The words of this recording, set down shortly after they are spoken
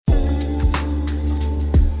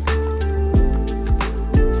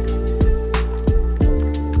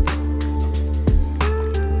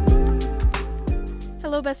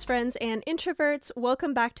best friends and introverts.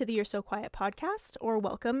 Welcome back to the You're So Quiet podcast, or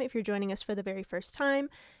welcome if you're joining us for the very first time.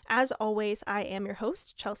 As always, I am your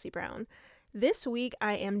host, Chelsea Brown. This week,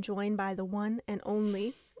 I am joined by the one and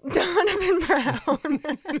only Donovan Brown.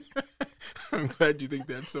 I'm glad you think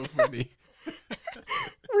that's so funny.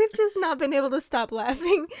 We've just not been able to stop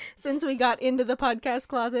laughing since we got into the podcast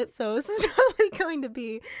closet, so this is probably going to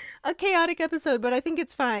be a chaotic episode, but I think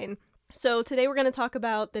it's fine. So today we're going to talk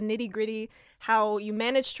about the nitty-gritty, how you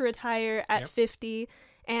managed to retire at 50,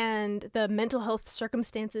 and the mental health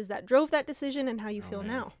circumstances that drove that decision and how you feel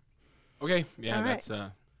now. Okay, yeah, all that's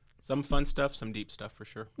some fun stuff, some deep stuff for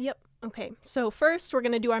sure. Yep. Okay, so first we're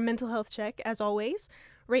going to do our mental health check, as always.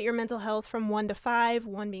 Rate your mental health from 1 to 5,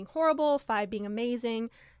 1 being horrible, 5 being amazing.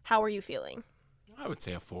 How are you feeling? I would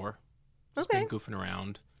say a 4. Just been goofing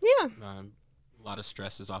around. Yeah. A lot of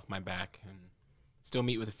stress is off my back, and still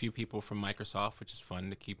meet with a few people from Microsoft, which is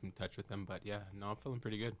fun to keep in touch with them. But yeah, no, I'm feeling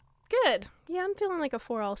pretty good. Good. Yeah, I'm feeling like a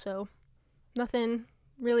 4 also. Nothing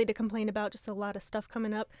really to complain about, just a lot of stuff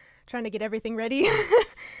coming up. Trying to get everything ready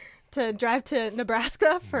to drive to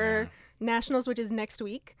Nebraska for Nationals, which is next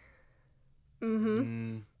week.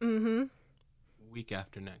 Week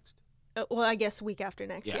after next. Well, I guess week after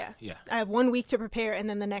next, yeah. I have 1 week to prepare, and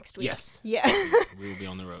then the next week. Yes. Yeah. We will be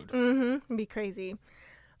on the road. It'd be crazy.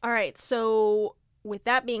 All right, so with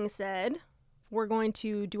that being said, we're going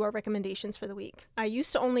to do our recommendations for the week. I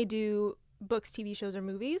used to only do books, TV shows, or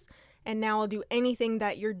movies, and now I'll do anything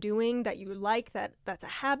that you're doing that you like, that's a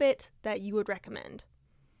habit that you would recommend.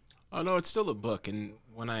 Oh, no, it's still a book. And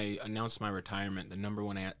when I announced my retirement, the number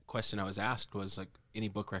one question I was asked was, like, any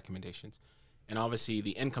book recommendations. And obviously,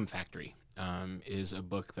 The Income Factory is a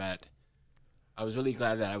book that I was really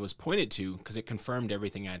glad that I was pointed to because it confirmed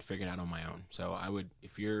everything I had figured out on my own. So I would,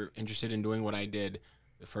 if you're interested in doing what I did,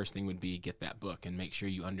 the first thing would be get that book and make sure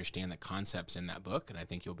you understand the concepts in that book. And I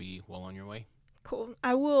think you'll be well on your way. Cool.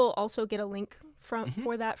 I will also get a link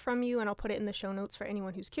for that from you, and I'll put it in the show notes for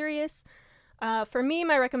anyone who's curious. For me,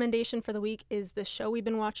 my recommendation for the week is the show we've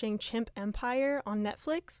been watching, Chimp Empire on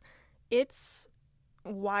Netflix. It's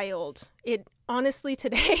wild. It honestly,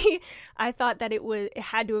 today, I thought that it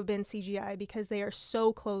had to have been CGI because they are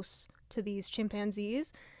so close to these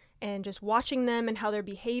chimpanzees, and just watching them and how they're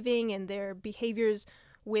behaving and their behaviors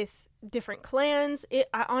with different clans.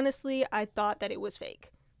 I thought that it was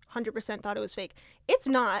fake. 100% thought it was fake. It's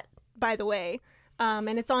not, by the way.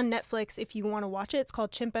 And it's on Netflix if you want to watch it. It's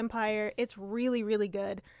called Chimp Empire. It's really, really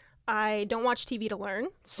good. I don't watch TV to learn,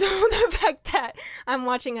 so the fact that I'm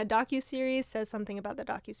watching a docuseries says something about the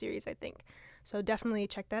docuseries, I think. So definitely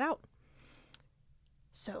check that out.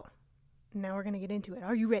 So now we're going to get into it.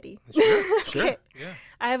 Are you ready? Sure, sure. Okay. Yeah.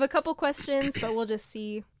 I have a couple questions, but we'll just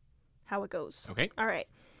see how it goes. Okay. All right.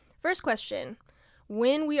 First question.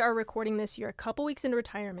 When we are recording this, you're a couple weeks into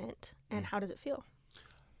retirement, and how does it feel?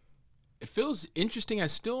 It feels interesting. I'm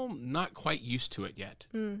still not quite used to it yet.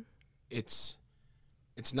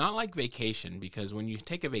 It's not like vacation, because when you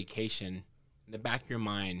take a vacation, in the back of your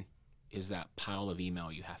mind is that pile of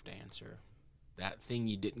email you have to answer, that thing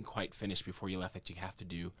you didn't quite finish before you left that you have to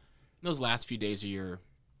do. And those last few days of your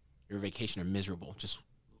vacation are miserable. Just,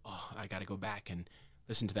 I got to go back and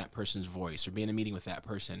listen to that person's voice or be in a meeting with that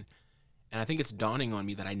person. And I think it's dawning on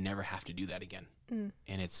me that I never have to do that again.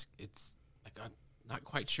 And it's like, I'm not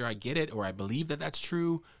quite sure I get it or I believe that that's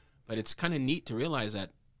true, but it's kind of neat to realize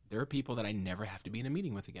that there are people that I never have to be in a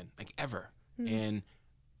meeting with again, like ever. And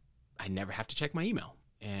I never have to check my email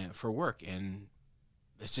for work. And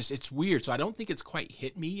it's weird. So I don't think it's quite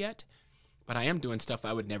hit me yet, but I am doing stuff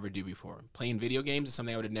I would never do before. Playing video games is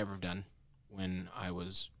something I would have never have done when I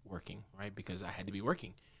was working, right? Because I had to be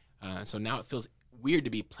working. So now it feels weird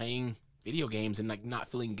to be playing video games and like not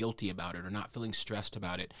feeling guilty about it or not feeling stressed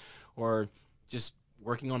about it, or just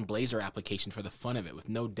working on Blazor application for the fun of it with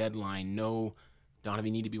no deadline, no Donovan,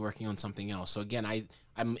 you need to be working on something else. So again,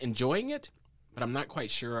 I'm enjoying it, but I'm not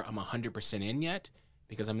quite sure I'm 100% in yet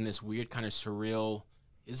because I'm in this weird kind of surreal,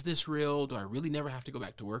 is this real? Do I really never have to go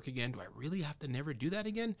back to work again? Do I really have to never do that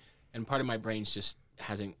again? And part of my brain just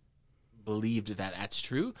hasn't believed that that's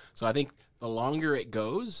true. So I think the longer it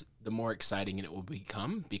goes, the more exciting it will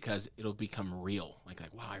become because it'll become real. Like,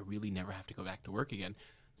 wow, I really never have to go back to work again.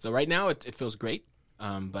 So right now it feels great,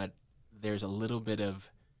 but there's a little bit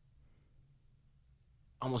of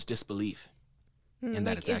almost disbelief in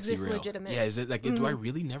that it's actually real. Legitimate? Yeah, is it like, do I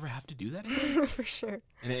really never have to do that again? For sure.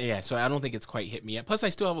 And yeah, so I don't think it's quite hit me yet. Plus, I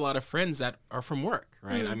still have a lot of friends that are from work,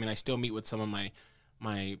 right? I mean, I still meet with some of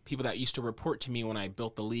my people that used to report to me when I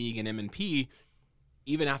built the league and M&P.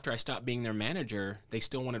 Even after I stopped being their manager, they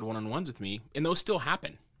still wanted one-on-ones with me, and those still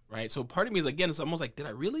happen, right? So part of me is, again, it's almost like, did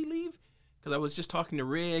I really leave? because I was just talking to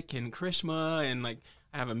Rick and Krishma, and like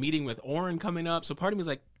I have a meeting with Oren coming up. So part of me is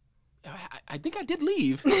like, I think I did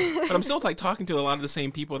leave, but I'm still like talking to a lot of the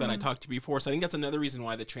same people that I talked to before. So I think that's another reason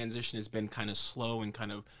why the transition has been kind of slow and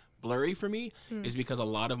kind of blurry for me, is because a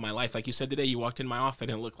lot of my life, like you said today, you walked in my office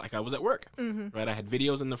and it looked like I was at work, right? I had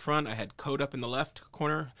videos in the front, I had code up in the left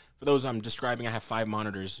corner. For those I'm describing, I have 5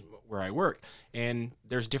 monitors where I work, and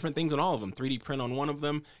there's different things on all of them. 3D print on one of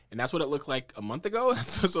them, and that's what it looked like a month ago.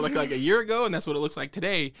 That's what it looked like a year ago, and that's what it looks like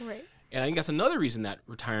today. Right. And I think that's another reason that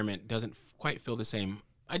retirement doesn't quite feel the same.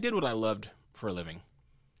 I did what I loved for a living,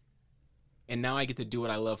 and now I get to do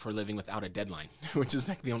what I love for a living without a deadline, which is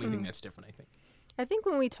like the only thing that's different, I think. I think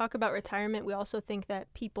when we talk about retirement, we also think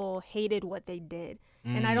that people hated what they did.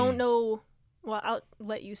 And I don't know, well, I'll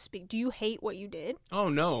let you speak. Do you hate what you did? Oh,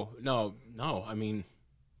 no. I mean,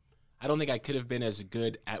 I don't think I could have been as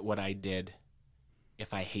good at what I did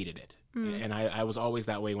if I hated it. And I was always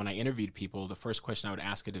that way when I interviewed people. The first question I would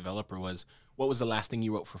ask a developer was, what was the last thing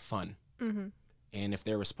you wrote for fun? And if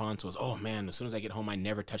their response was, oh, man, as soon as I get home, I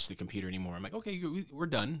never touch the computer anymore. I'm like, okay, we're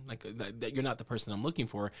done. Like, you're not the person I'm looking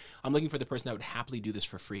for. I'm looking for the person that would happily do this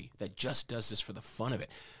for free, that just does this for the fun of it,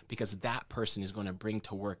 because that person is going to bring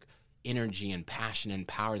to work energy and passion and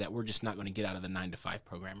power that we're just not going to get out of the 9-to-5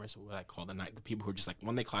 programmers, what I call the people who are just like,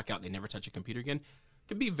 when they clock out, they never touch a computer again.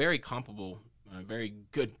 Could be very comparable, very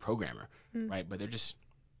good programmer, right? But they just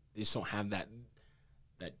don't have that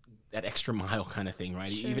extra mile kind of thing,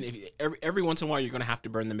 right? Sure. Even if every once in a while you're going to have to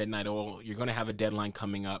burn the midnight oil, you're going to have a deadline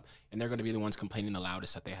coming up, and they're going to be the ones complaining the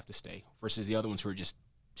loudest that they have to stay, versus the other ones who are just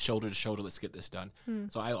shoulder to shoulder, let's get this done.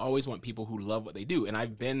 So I always want people who love what they do, and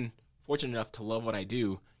I've been fortunate enough to love what I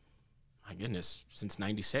do, my goodness, since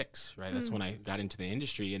 96, right? That's when I got into the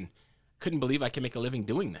industry and couldn't believe I could make a living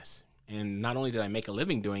doing this. And not only did I make a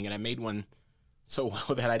living doing it, I made one so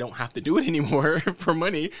well that I don't have to do it anymore for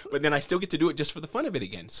money, but then I still get to do it just for the fun of it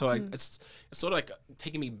again. So it's sort of like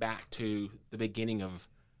taking me back to the beginning of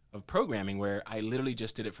programming, where I literally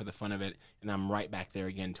just did it for the fun of it, and I'm right back there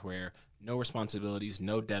again to where no responsibilities,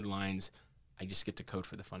 no deadlines. I just get to code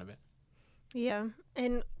for the fun of it. Yeah.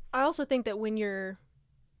 And I also think that when you're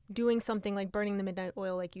doing something like burning the midnight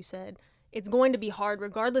oil, like you said, it's going to be hard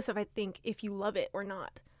regardless of, I think, if you love it or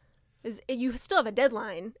not. You still have a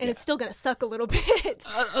deadline, and it's still going to suck a little bit.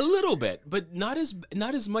 A little bit, but not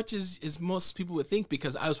as much as most people would think,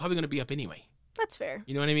 because I was probably going to be up anyway. That's fair.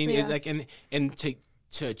 You know what I mean? Yeah. It's like, and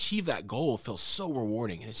to achieve that goal feels so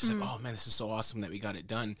rewarding, and it's just like, oh man, this is so awesome that we got it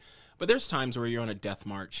done. But there's times where you're on a death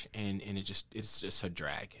march, and it's just a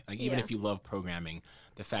drag. Like, even if you love programming,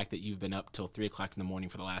 the fact that you've been up till 3 o'clock in the morning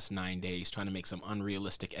for the last 9 days trying to make some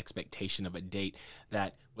unrealistic expectation of a date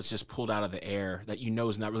that was just pulled out of the air, that you know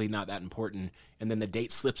is not that important, and then the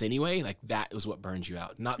date slips anyway, like that is what burns you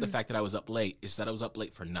out. Not the fact that I was up late, it's that I was up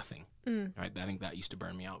late for nothing. Right? I think that used to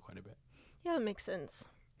burn me out quite a bit. Yeah, that makes sense.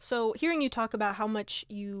 So hearing you talk about how much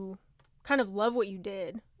you kind of love what you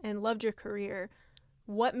did and loved your career,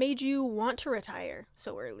 what made you want to retire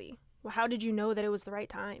so early? Well, how did you know that it was the right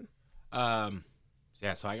time?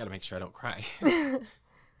 Yeah, so I got to make sure I don't cry.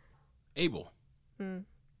 Abel.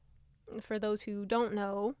 For those who don't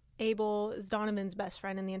know, Abel is Donovan's best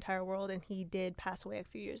friend in the entire world, and he did pass away a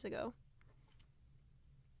few years ago.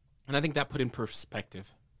 And I think that put in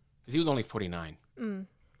perspective, because he was only 49. And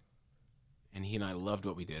he and I loved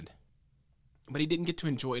what we did. But he didn't get to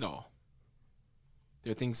enjoy it all. There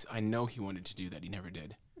are things I know he wanted to do that he never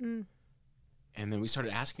did. And then we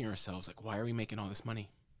started asking ourselves, like, why are we making all this money?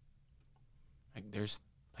 Like, there's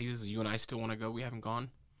places you and I still want to go we haven't gone.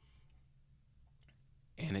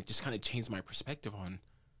 And it just kind of changed my perspective on,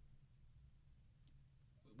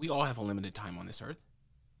 we all have a limited time on this earth.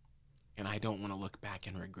 And I don't want to look back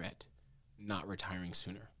and regret not retiring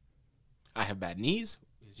sooner. I have bad knees,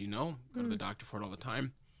 as you know, go to the doctor for it all the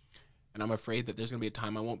time. And I'm afraid that there's going to be a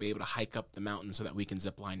time I won't be able to hike up the mountain so that we can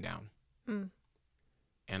zip line down.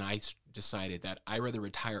 And I decided that I'd rather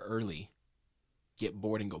retire early, get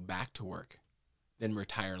bored and go back to work, than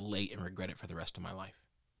retire late and regret it for the rest of my life.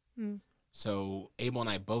 So Abel and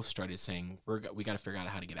I both started saying, we got to figure out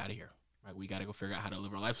how to get out of here. Right? We got to go figure out how to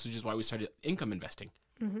live our lives, which is why we started income investing,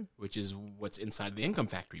 which is what's inside the Income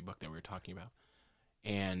Factory book that we were talking about.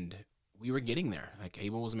 And we were getting there. Like,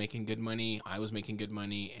 Abel was making good money, I was making good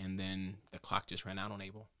money, and then the clock just ran out on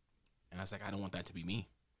Abel. And I was like, I don't want that to be me.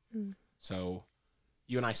 So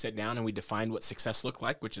you and I sat down and we defined what success looked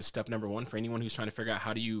like, which is step number 1 for anyone who's trying to figure out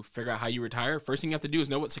how you retire. First thing you have to do is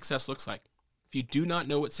know what success looks like. If you do not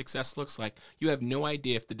know what success looks like, you have no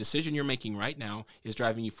idea if the decision you're making right now is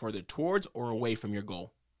driving you further towards or away from your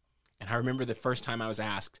goal. And I remember the first time I was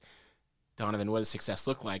asked, Donovan, what does success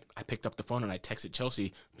look like? I picked up the phone and I texted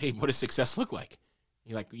Chelsea, babe, what does success look like?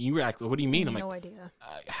 You're like, you were like, what do you mean? I'm like, no idea.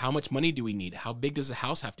 How much money do we need? How big does the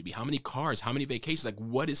house have to be? How many cars? How many vacations? Like,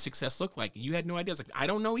 what does success look like? You had no idea. I was like, I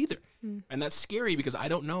don't know either. And that's scary because I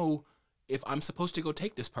don't know if I'm supposed to go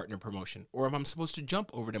take this partner promotion, or if I'm supposed to jump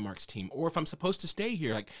over to Mark's team, or if I'm supposed to stay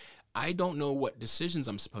here. Like, I don't know what decisions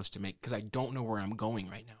I'm supposed to make because I don't know where I'm going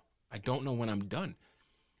right now. I don't know when I'm done.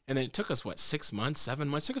 And then it took us, 6 months, 7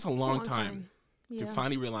 months? It took us a long time to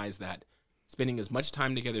finally realize that spending as much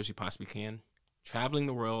time together as we possibly can, traveling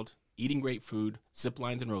the world, eating great food, zip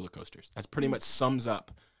lines, and roller coasters. That's pretty much sums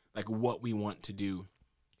up like what we want to do.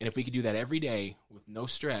 And if we could do that every day with no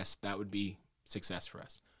stress, that would be success for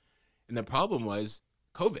us. And the problem was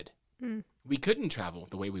COVID. We couldn't travel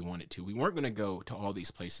the way we wanted to. We weren't going to go to all these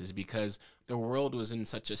places because the world was in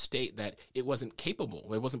such a state that it wasn't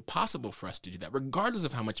capable. It wasn't possible for us to do that. Regardless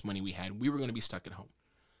of how much money we had, we were going to be stuck at home.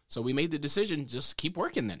 So we made the decision, just keep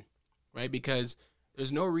working then, right? Because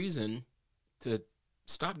there's no reason to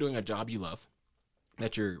stop doing a job you love,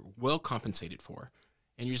 that you're well compensated for,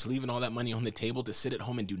 and you're just leaving all that money on the table to sit at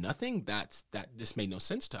home and do nothing. That just made no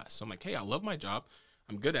sense to us. So I'm like, hey, I love my job.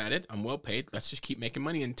 I'm good at it. I'm well paid. Let's just keep making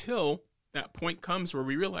money until that point comes where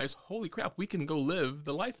we realize, holy crap, we can go live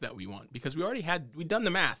the life that we want, because we've done the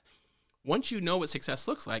math. Once you know what success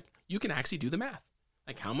looks like, you can actually do the math.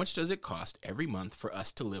 Like, how much does it cost every month for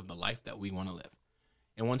us to live the life that we want to live?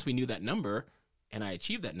 And once we knew that number and I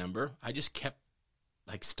achieved that number, I just kept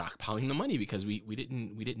like stockpiling the money because we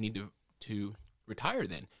didn't need to retire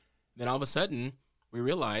then. Then all of a sudden we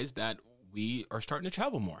realized that we are starting to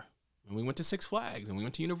travel more. And we went to Six Flags and we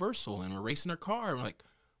went to Universal and we're racing our car. And we're like,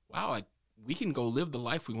 wow, like we can go live the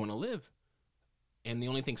life we want to live. And the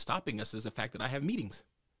only thing stopping us is the fact that I have meetings.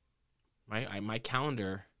 Right? My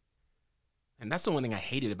calendar, and that's the one thing I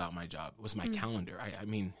hated about my job was my calendar. I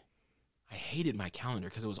mean, I hated my calendar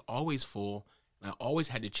because it was always full. And I always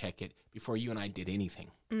had to check it before you and I did anything.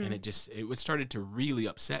 And it started to really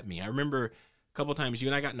upset me. I remember a couple of times you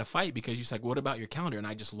and I got in a fight because you're like, what about your calendar? And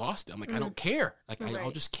I just lost it. I'm like, I don't care. Like,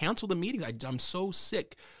 I'll just cancel the meetings. I'm so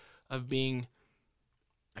sick of being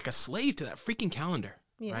like a slave to that freaking calendar.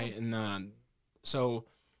 Yeah. Right. And so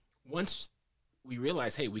once we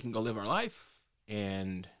realized, hey, we can go live our life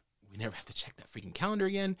and we never have to check that freaking calendar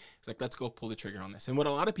again. It's like, let's go pull the trigger on this. And what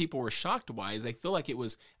a lot of people were shocked by is they feel like it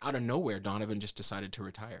was out of nowhere. Donovan just decided to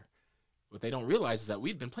retire. What they don't realize is that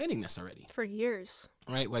we'd been planning this already. For years.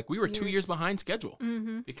 Right? Like we were 2 years behind schedule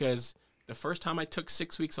because the first time I took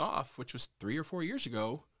 6 weeks off, which was 3 or 4 years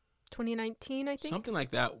ago. 2019, I think. Something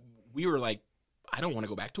like that. We were like, I don't want to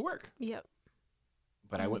go back to work. Yep.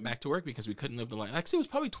 But I went back to work because we couldn't live the life. Actually, it was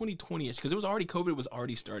probably 2020-ish because COVID was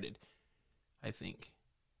already started, I think.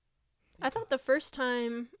 I thought the first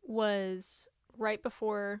time was right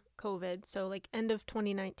before COVID, so like end of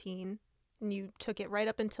 2019, and you took it right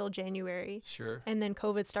up until January. Sure. And then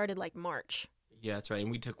COVID started like March. Yeah, that's right.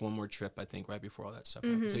 And we took one more trip, I think, right before all that stuff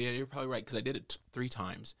happened. So yeah, you're probably right because I did it 3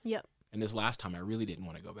 times. Yep. And this last time, I really didn't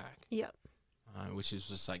want to go back. Yep. Which is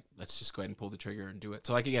just like, let's just go ahead and pull the trigger and do it.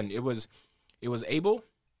 So like again, it was able,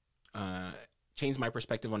 changed my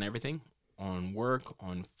perspective on everything, on work,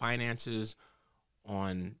 on finances,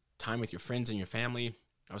 on time with your friends and your family.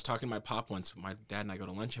 I was talking to my pop once. My dad and I go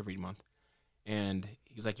to lunch every month. And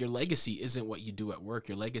he's like, your legacy isn't what you do at work.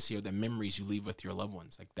 Your legacy are the memories you leave with your loved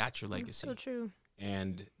ones. Like, that's your legacy. That's so true.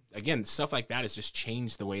 And again, stuff like that has just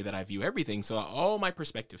changed the way that I view everything. So all my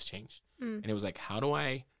perspectives changed. And it was like, how do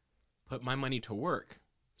I put my money to work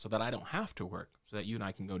so that I don't have to work, so that you and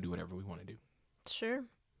I can go do whatever we want to do? Sure.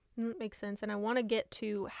 Makes sense. And I want to get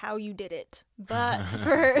to how you did it. But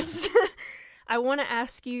first, I want to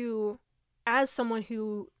ask you, as someone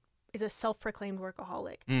who is a self-proclaimed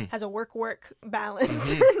workaholic, has a work-work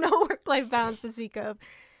balance, no work-life balance to speak of,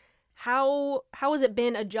 how has it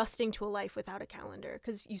been adjusting to a life without a calendar?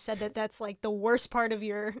 Because you said that that's like the worst part of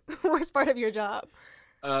your job.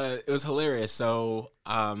 It was hilarious. So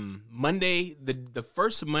Monday, the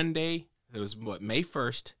first Monday, it was May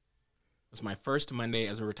 1st, was my first Monday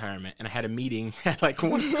as a retirement, and I had a meeting at like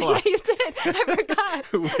 1 o'clock. Yeah, you did. I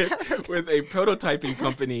forgot. with a prototyping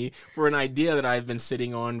company for an idea that I've been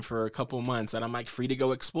sitting on for a couple months, and I'm like free to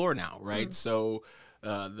go explore now, right? So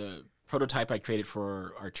the prototype I created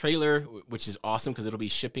for our trailer, which is awesome because it'll be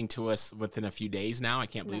shipping to us within a few days now. I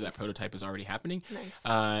can't believe that prototype is already happening. Nice.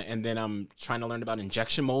 And then I'm trying to learn about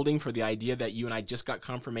injection molding for the idea that you and I just got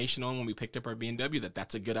confirmation on when we picked up our BMW, that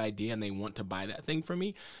that's a good idea and they want to buy that thing from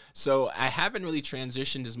me. So I haven't really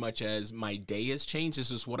transitioned as much as my day has changed.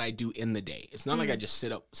 This is what I do in the day. It's not like I just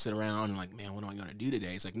sit around and like, man, what am I going to do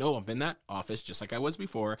today? It's like, no, I'm in that office just like I was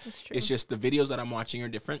before. It's just the videos that I'm watching are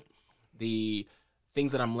different. The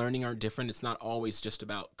things that I'm learning are different. It's not always just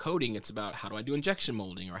about coding. It's about how do I do injection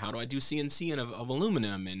molding, or how do I do CNC of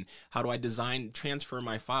aluminum, and how do I transfer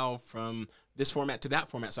my file from this format to that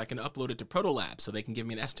format so I can upload it to Protolab so they can give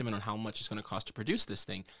me an estimate on how much it's going to cost to produce this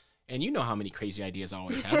thing. And you know how many crazy ideas I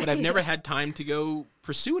always have, but I've never had time to go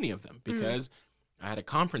pursue any of them because I had a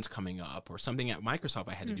conference coming up or something at Microsoft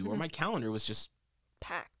I had to do, or my calendar was just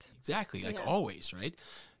packed. Exactly, like always, right?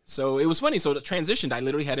 So it was funny. So it transitioned. I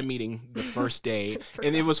literally had a meeting the first day,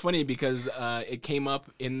 and it was funny because it came up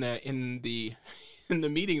in the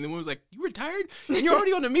meeting. The woman was like, "You retired and you're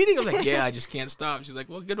already on the meeting?" I was like, "Yeah, I just can't stop." She's like,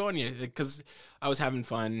 "Well, good on you," because I was having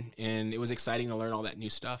fun and it was exciting to learn all that new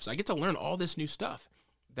stuff. So I get to learn all this new stuff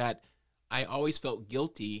that I always felt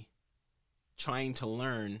guilty trying to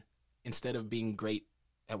learn instead of being great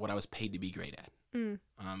at what I was paid to be great at.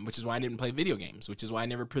 Which is why I didn't play video games, which is why I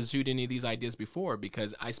never pursued any of these ideas before,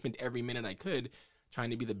 because I spent every minute I could trying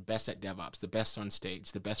to be the best at DevOps, the best on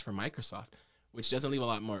stage, the best for Microsoft, which doesn't leave a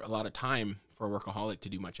lot of time for a workaholic to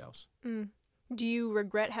do much else. Do you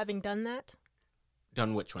regret having done that?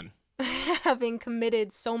 Done which one? Having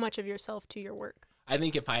committed so much of yourself to your work. I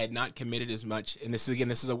think if I had not committed as much, and this is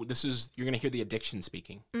you're going to hear the addiction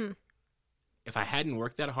speaking. If I hadn't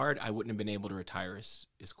worked that hard, I wouldn't have been able to retire as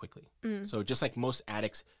quickly. So just like most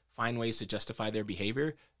addicts find ways to justify their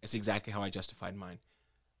behavior, that's exactly how I justified mine.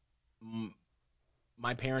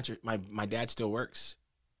 My parents, my dad still works,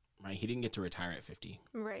 right? He didn't get to retire at 50.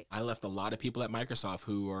 Right. I left a lot of people at Microsoft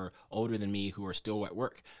who are older than me who are still at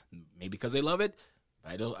work, maybe because they love it,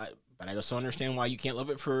 but I just don't understand why you can't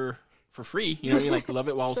love it for free. You know what I mean? Like, love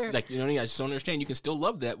it while Sure. like, you know what I mean? I just don't understand. You can still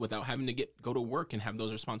love that without having to go to work and have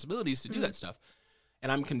those responsibilities to do that stuff.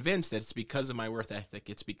 And I'm convinced that it's because of my work ethic.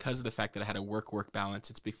 It's because of the fact that I had a work balance.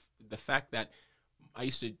 It's the fact that I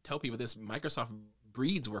used to tell people this: Microsoft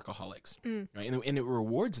breeds workaholics, right? And it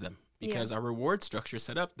rewards them because our reward structure is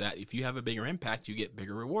set up that if you have a bigger impact, you get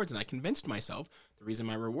bigger rewards. And I convinced myself the reason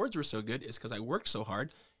my rewards were so good is because I worked so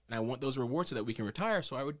hard, and I want those rewards so that we can retire.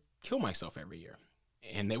 So I would kill myself every year.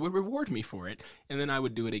 And they would reward me for it, and then I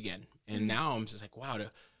would do it again. And now I'm just like, wow,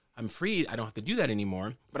 I'm free. I don't have to do that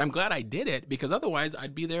anymore. But I'm glad I did it, because otherwise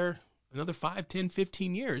I'd be there another 5, 10,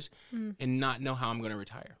 15 years and not know how I'm going to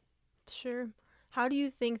retire. Sure. How do you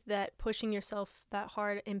think that pushing yourself that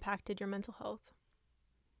hard impacted your mental health?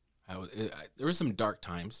 There were some dark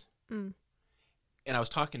times. And I was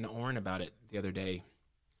talking to Oren about it the other day,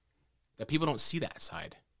 that people don't see that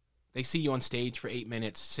side. They see you on stage for 8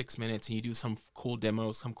 minutes, 6 minutes, and you do some cool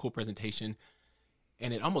demo, some cool presentation.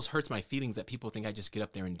 And it almost hurts my feelings that people think I just get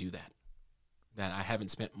up there and do that. That I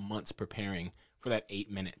haven't spent months preparing for that 8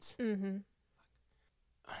 minutes.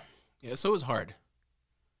 Yeah, so it was hard.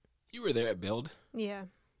 You were there at Build. Yeah.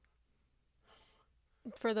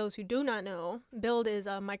 For those who do not know, Build is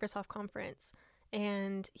a Microsoft conference,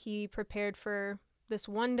 and he prepared for this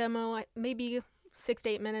one demo, maybe 6 to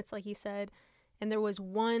 8 minutes, like he said. And there was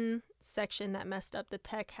one section that messed up. The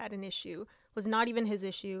tech had an issue. It was not even his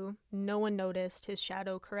issue. No one noticed. His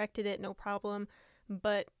shadow corrected it, no problem.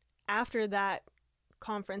 But after that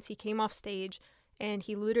conference, he came off stage and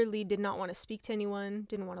he literally did not want to speak to anyone,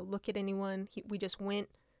 didn't want to look at anyone. We just went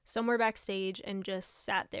somewhere backstage and just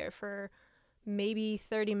sat there for maybe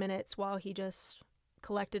 30 minutes while he just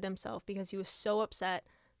collected himself, because he was so upset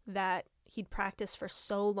that he'd practiced for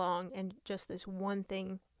so long and just this one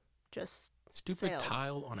thing just Stupid failed.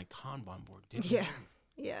 tile on a Kanban board. Didn't Yeah. move.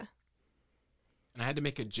 Yeah. And I had to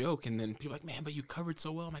make a joke, and then people were like, man, but you covered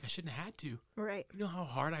so well. I'm like, I shouldn't have had to. Right. You know how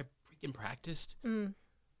hard I freaking practiced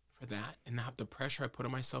for that, and not the pressure I put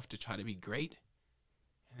on myself to try to be great.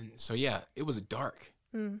 And so, yeah, it was dark.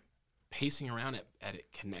 Pacing around at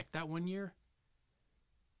it Connect that one year.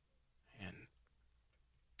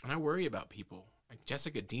 And I worry about people. Like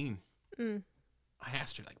Jessica Dean. I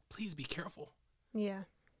asked her, like, please be careful. Yeah.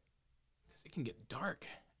 Because it can get dark.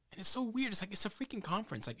 And it's so weird. It's like, it's a freaking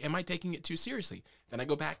conference. Like, am I taking it too seriously? Then I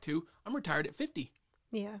go back to, I'm retired at 50.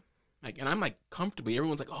 Yeah. Like, and I'm like, comfortably.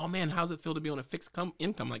 Everyone's like, oh man, how's it feel to be on a fixed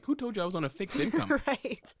income? Like, who told you I was on a fixed income?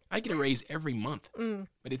 Right. I get a raise every month.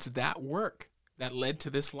 But it's that work that led to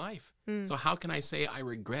this life. So how can I say I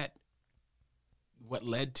regret what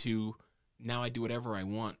led to now I do whatever I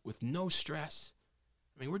want with no stress?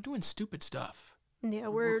 I mean, we're doing stupid stuff. Yeah,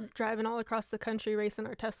 we're driving all across the country racing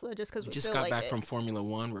our Tesla just because we just feel got like back it. from Formula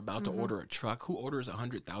One. We're about to order a truck. Who orders a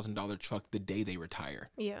 $100,000 truck the day they retire?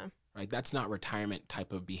 Yeah. Right? That's not retirement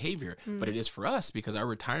type of behavior, but it is for us because our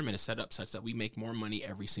retirement is set up such that we make more money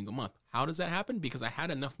every single month. How does that happen? Because I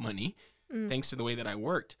had enough money, thanks to the way that I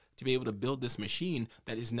worked, to be able to build this machine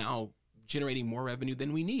that is now generating more revenue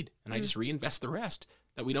than we need. And I just reinvest the rest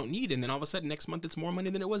that we don't need. And then all of a sudden next month, it's more money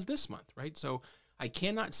than it was this month, right? So I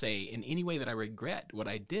cannot say in any way that I regret what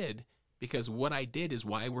I did, because what I did is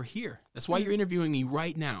why we're here. That's why you're interviewing me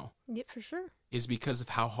right now. Yeah, for sure. Is because of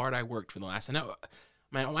how hard I worked for the last, and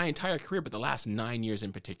my entire career, but the last 9 years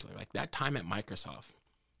in particular. Like that time at Microsoft,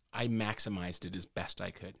 I maximized it as best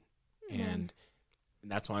I could. And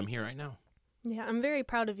that's why I'm here right now. Yeah, I'm very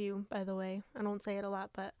proud of you, by the way. I don't say it a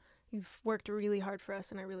lot, but you've worked really hard for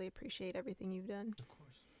us, and I really appreciate everything you've done. Of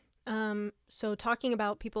course. So talking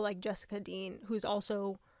about people like Jessica Dean, who's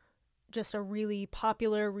also just a really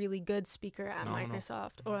popular, really good speaker at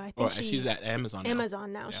Microsoft. Or I think she's at Amazon now.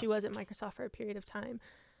 Amazon now. Yeah. She was at Microsoft for a period of time.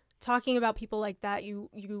 Talking about people like that,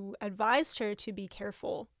 you advised her to be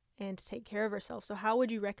careful and to take care of herself. So how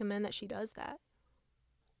would you recommend that she does that?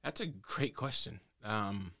 That's a great question.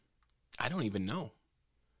 I don't even know.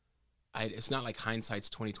 It's not like hindsight's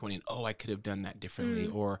 2020 and I could have done that differently,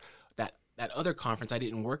 or that other conference I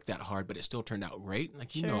didn't work that hard, but it still turned out great.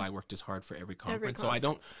 Like I worked as hard for every conference. So I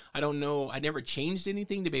don't know. I never changed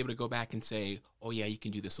anything to be able to go back and say, oh yeah, you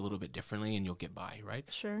can do this a little bit differently and you'll get by, right?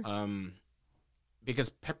 Sure. Because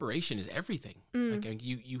preparation is everything. Like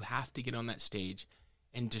you have to get on that stage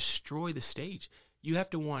and destroy the stage. You have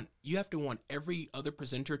to want every other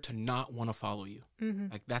presenter to not want to follow you.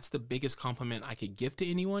 Like that's the biggest compliment I could give to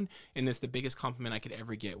anyone, and it's the biggest compliment I could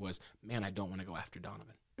ever get was, man, I don't want to go after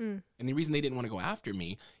Donovan. And the reason they didn't want to go after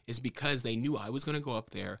me is because they knew I was going to go up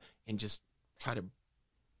there and just try to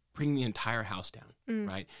bring the entire house down,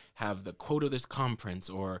 right? Have the quote of this conference,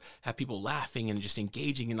 or have people laughing and just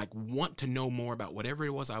engaging and like want to know more about whatever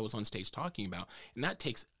it was I was on stage talking about. And that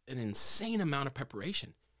takes an insane amount of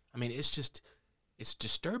preparation. I mean, it's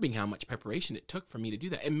disturbing how much preparation it took for me to do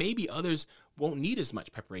that. And maybe others won't need as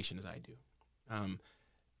much preparation as I do.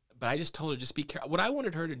 But I just told her, just be careful. What I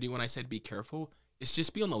wanted her to do when I said be careful is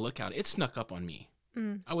just be on the lookout. It snuck up on me.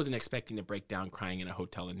 I wasn't expecting to break down crying in a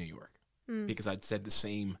hotel in New York because I'd said the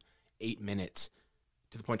same 8 minutes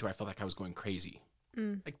to the point where I felt like I was going crazy.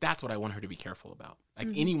 Like that's what I want her to be careful about. Like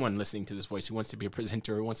anyone listening to this voice who wants to be a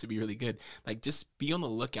presenter or wants to be really good, like just be on the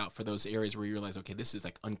lookout for those areas where you realize, okay, this is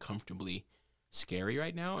like uncomfortably scary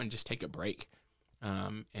right now, and just take a break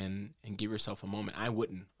and give yourself a moment. I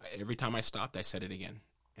wouldn't. Every time I stopped, I said it again,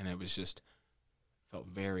 and it was just felt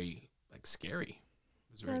very like scary.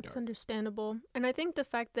 It was very dark. That's understandable. And I think the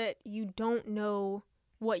fact that you don't know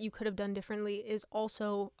what you could have done differently is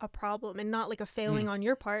also a problem, and not like a failing on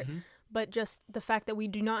your part, but just the fact that we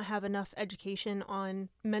do not have enough education on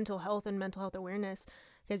mental health and mental health awareness,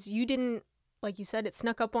 because you didn't, like you said, it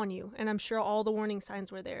snuck up on you, and I'm sure all the warning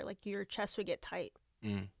signs were there. Like your chest would get tight,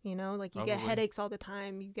 you know, like you get headaches all the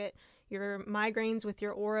time, you get your migraines with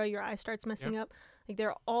your aura, your eye starts messing up. Like there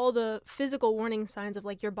are all the physical warning signs of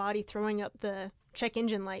like your body throwing up the check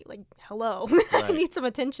engine light, like, hello, I need some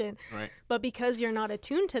attention. But because you're not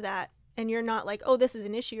attuned to that, and you're not like, oh, this is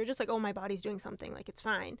an issue, you're just like, oh, my body's doing something, like it's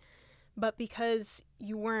fine. But because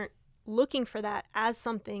you weren't looking for that as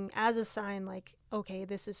something, as a sign, like, okay,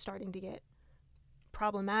 this is starting to get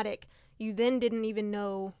problematic, you then didn't even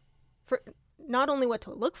know for not only what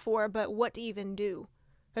to look for, but what to even do.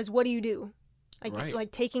 Because what do you do?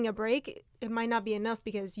 Like taking a break, it might not be enough,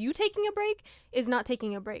 because you taking a break is not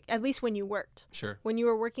taking a break, at least when you worked. Sure. When you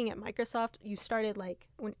were working at Microsoft, you started like,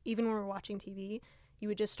 even when we were watching TV, you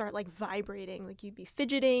would just start like vibrating, like you'd be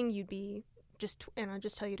fidgeting, you'd be and I'll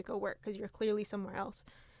just tell you to go work because you're clearly somewhere else.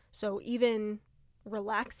 So even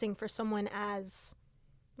relaxing for someone as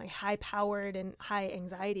like high-powered and high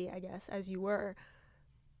anxiety, I guess, as you were,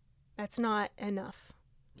 that's not enough.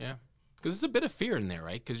 Yeah, because there's a bit of fear in there,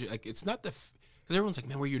 right? Because like it's not because everyone's like,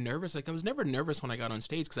 man, were you nervous? Like I was never nervous when I got on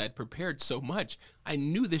stage because I had prepared so much. I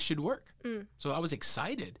knew this should work, so I was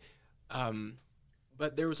excited.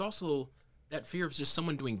 But there was also that fear of just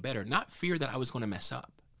someone doing better, not fear that I was going to mess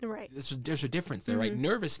up. Right. There's a difference there, right?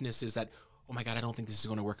 Nervousness is that, oh my God, I don't think this is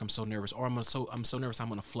going to work. I'm so nervous, or I'm so nervous I'm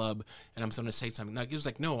going to flub and I'm going to say something. Like, it was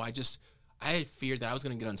like, no, I had feared that I was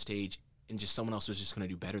going to get on stage and just someone else was just going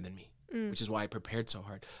to do better than me, which is why I prepared so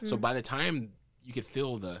hard. So by the time you could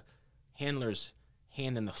feel the handler's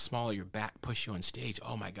hand in the small of your back push you on stage,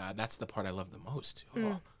 oh my God, that's the part I love the most.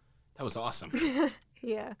 Oh, that was awesome.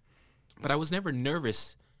 Yeah. But I was never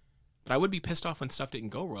nervous. But I would be pissed off when stuff didn't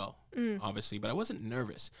go well, obviously. But I wasn't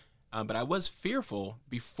nervous. But I was fearful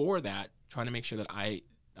before that, trying to make sure that I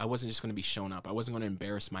wasn't just going to be shown up. I wasn't going to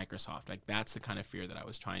embarrass Microsoft. Like, that's the kind of fear that I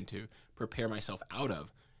was trying to prepare myself out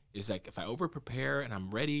of. Is like, if I over-prepare and I'm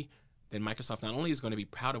ready, then Microsoft not only is going to be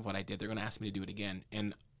proud of what I did, they're going to ask me to do it again.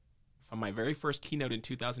 And from my very first keynote in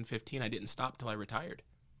 2015, I didn't stop till I retired.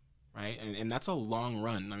 right? And that's a long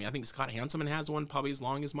run. I mean, I think Scott Hanselman has one probably as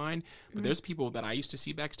long as mine, but there's people that I used to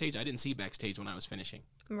see backstage I didn't see backstage when I was finishing,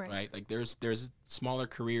 right? Like there's smaller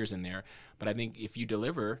careers in there, but I think if you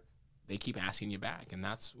deliver, they keep asking you back, and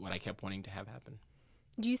that's what I kept wanting to have happen.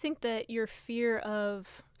 Do you think that your fear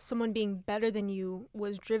of someone being better than you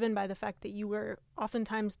was driven by the fact that you were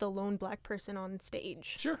oftentimes the lone black person on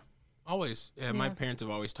stage? Sure. Always. Yeah. My parents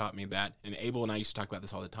have always taught me that, and Abel and I used to talk about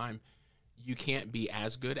this all the time. You can't be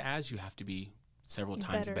as good as, you have to be several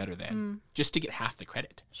times better than, just to get half the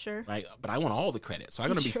credit. Sure. Right? But I want all the credit, so I'm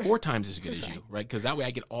going to be 4 times as good as you, right? Because that way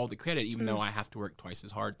I get all the credit, even though I have to work twice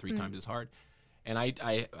as hard, 3 times as hard. And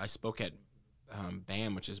I spoke at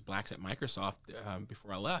BAM, which is Blacks at Microsoft,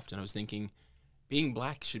 before I left, and I was thinking, being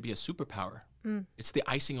black should be a superpower. It's the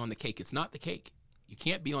icing on the cake. It's not the cake. You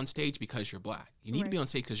can't be on stage because you're black. You need to be on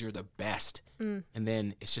stage because you're the best, and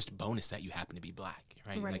then it's just a bonus that you happen to be black,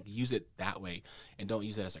 right? Like use it that way, and don't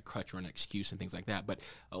use it as a crutch or an excuse and things like that. But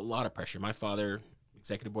a lot of pressure. My father,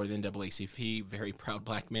 executive board of the NAACP, very proud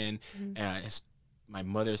black man. My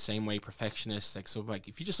mother, same way, perfectionist. Like so, like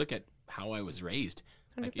if you just look at how I was raised,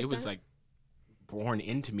 like 100%. it was like born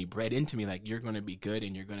into me, bred into me, like you're going to be good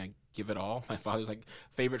and you're going to give it all. My father's like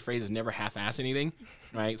favorite phrase is never half-ass anything,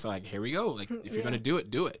 right? So like here we go, like if you're going to do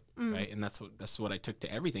it, right? And that's what I took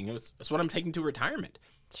to everything. That's what I'm taking to retirement.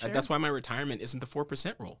 Sure. That's why my retirement isn't the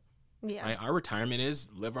 4% rule. Yeah. Right? Our retirement is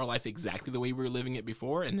live our life exactly the way we were living it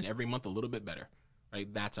before, and then every month a little bit better,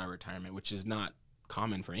 right? That's our retirement, which is not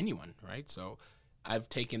common for anyone, right? So I've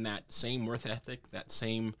taken that same worth ethic, that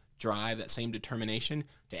same drive, that same determination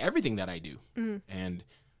to everything that I do. And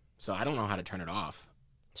so I don't know how to turn it off.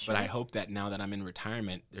 But I hope that now that I'm in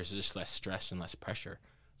retirement, there's just less stress and less pressure,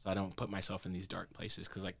 so I don't put myself in these dark places.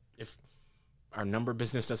 Because like if our number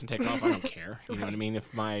business doesn't take off, I don't care. You know what I mean?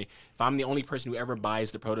 If I'm the only person who ever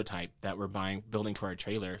buys the prototype that we're building for our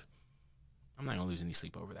trailer, I'm not gonna lose any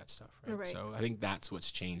sleep over that stuff. Right? So I think that's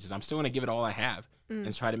what's changed. Is I'm still gonna give it all I have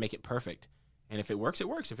and try to make it perfect. And if it works, it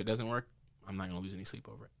works. If it doesn't work, I'm not gonna lose any sleep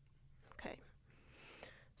over it. Okay.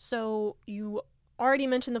 So you already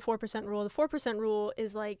mentioned the 4% rule. The 4% rule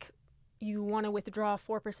is like you want to withdraw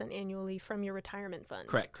 4% annually from your retirement fund.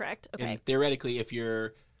 Correct? Okay. And theoretically, if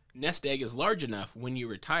your nest egg is large enough, when you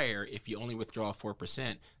retire, if you only withdraw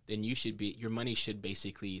 4%, then your money should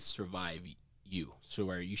basically survive you. So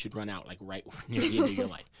where you should run out like right near the end of your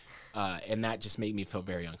life. And that just made me feel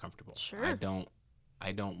very uncomfortable. Sure. I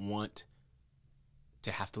don't want to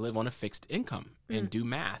have to live on a fixed income and do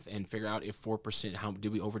math and figure out if 4%, how do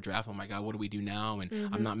we overdraft? Oh my God, what do we do now? And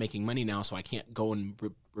I'm not making money now, so I can't go and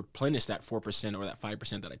replenish that 4% or that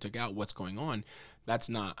 5% that I took out. What's going on? That's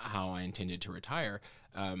not how I intended to retire.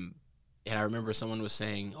 And I remember someone was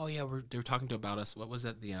saying, oh yeah, they were talking about us. What was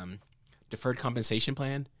that? The deferred compensation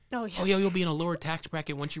plan? Oh yeah. Oh yeah, you'll be in a lower tax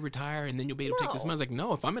bracket once you retire, and then you'll be able to take this money. I was like,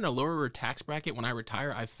 no, if I'm in a lower tax bracket when I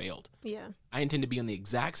retire, I've failed. Yeah. I intend to be on the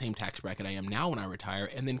exact same tax bracket I am now when I retire,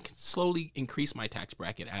 and then slowly increase my tax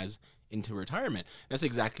bracket as into retirement. That's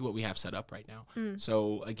exactly what we have set up right now.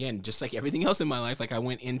 So again, just like everything else in my life, like I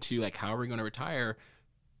went into like, how are we going to retire?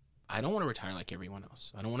 I don't want to retire like everyone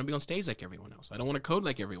else. I don't want to be on stage like everyone else. I don't want to code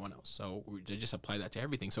like everyone else. So we just apply that to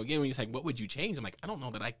everything. So again, when you say, what would you change? I'm like, I don't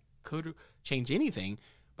know that I could change anything,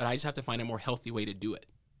 but I just have to find a more healthy way to do it.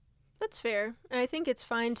 That's fair. And I think it's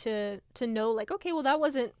fine to know, like, okay, well, that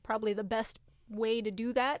wasn't probably the best way to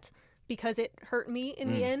do that because it hurt me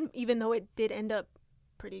in the end, even though it did end up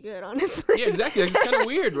pretty good, honestly. Yeah, exactly. It's kind of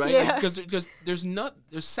weird, right? Yeah. Because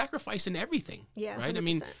there's sacrifice in everything. Yeah, right. 100%. I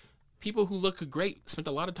mean, people who look great spent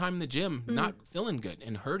a lot of time in the gym, not feeling good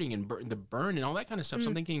and hurting and the burn and all that kind of stuff. So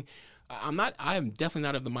I'm thinking, I am definitely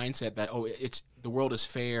not of the mindset that, it's the world is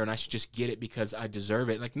fair and I should just get it because I deserve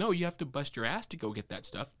it. Like, no, you have to bust your ass to go get that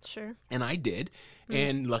stuff. Sure. And I did.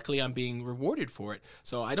 And luckily I'm being rewarded for it.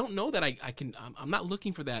 So I don't know that I can, I'm not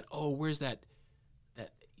looking for that. Oh, where's that,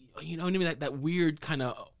 you know what I mean? That weird kind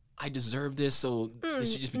of, I deserve this. So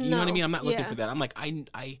this should just be, you know what I mean? I'm not looking for that. I'm like,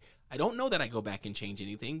 I don't know that I go back and change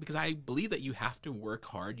anything because I believe that you have to work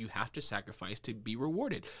hard. You have to sacrifice to be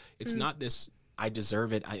rewarded. It's not this, I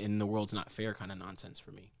deserve it and the world's not fair kind of nonsense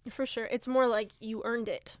for me. For sure. It's more like you earned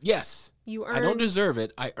it. Yes. I don't deserve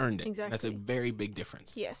it. I earned it. Exactly. That's a very big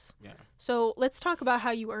difference. Yes. Yeah. So let's talk about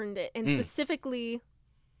how you earned it and specifically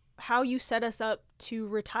how you set us up to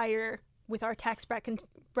retire with our tax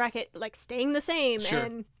bracket like staying the same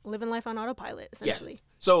and living life on autopilot, essentially. Yes.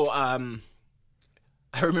 So I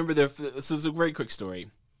remember this is a very quick story.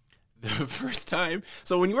 The first time,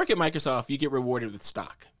 so when you work at Microsoft, you get rewarded with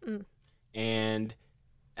stock. And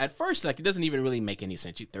at first, like, it doesn't even really make any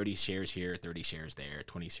sense. You 30 shares here, 30 shares there,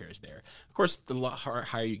 20 shares there. Of course, the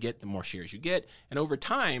higher you get, the more shares you get. And over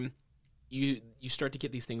time, you start to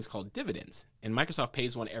get these things called dividends. And Microsoft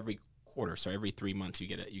pays one every quarter. So every 3 months you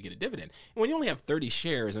get a dividend. And when you only have 30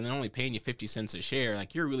 shares and they're only paying you 50 cents a share,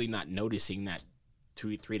 like, you're really not noticing that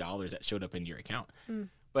 $3 that showed up in your account.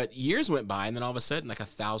 But years went by, and then all of a sudden, like,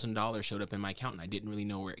 $1,000 showed up in my account, and I didn't really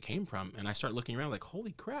know where it came from. And I started looking around like,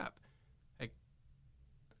 holy crap.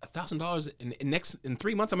 $1,000 in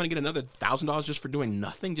 3 months, I'm going to get another $1,000 just for doing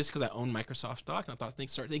nothing, just because I own Microsoft stock. And I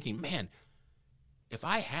started thinking, man, if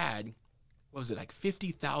I had, what was it, like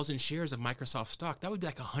 50,000 shares of Microsoft stock, that would be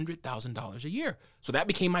like $100,000 a year. So that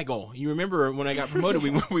became my goal. You remember when I got promoted,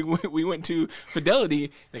 we went to Fidelity.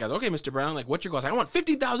 And they goes, okay, Mr. Brown, like, what's your goal? I was like, I want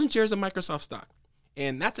 50,000 shares of Microsoft stock,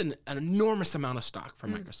 and that's an enormous amount of stock for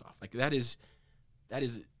Microsoft. Like, that is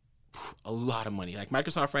a lot of money. Like,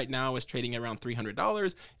 Microsoft right now is trading at around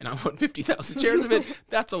 $300, and I want 50,000 shares of it.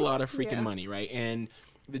 That's a lot of freaking money, right? And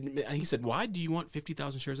he said, why do you want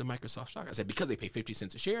 50,000 shares of Microsoft stock? I said, because they pay 50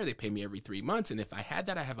 cents a share. They pay me every 3 months. And if I had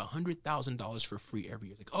that, I have $100,000 for free every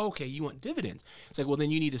year. It's like, oh, okay, you want dividends. It's like, well, then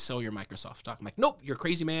you need to sell your Microsoft stock. I'm like, nope, you're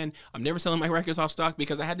crazy, man. I'm never selling my Microsoft stock,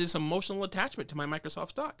 because I had this emotional attachment to my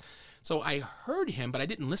Microsoft stock. So I heard him, but I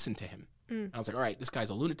didn't listen to him. I was like, all right, this guy's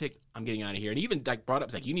a lunatic. I'm getting out of here. And he even like brought up,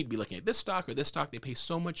 it's like, you need to be looking at this stock or this stock. They pay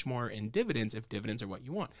so much more in dividends if dividends are what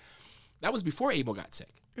you want. That was before Abel got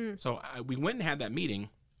sick. So we went and had that meeting.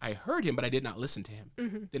 I heard him, but I did not listen to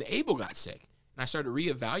him. Then Abel got sick, and I started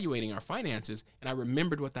reevaluating our finances, and I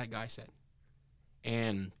remembered what that guy said.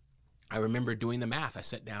 And I remember doing the math. I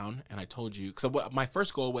sat down, and I told you, because my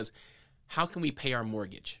first goal was, how can we pay our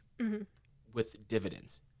mortgage with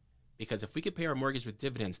dividends? Because if we could pay our mortgage with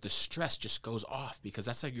dividends, the stress just goes off, because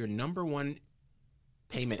that's like your number one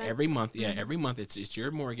payment every month. Yeah, every month it's your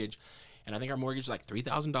mortgage. And I think our mortgage was like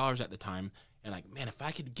 $3,000 at the time. And like, man, if I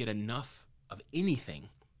could get enough of anything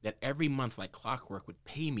that every month, like clockwork, would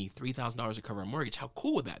pay me $3,000 to cover a mortgage, how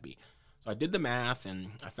cool would that be? So I did the math,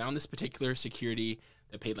 and I found this particular security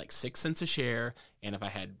that paid like 6 cents a share. And if I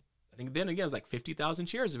had, I think then again, it was like 50,000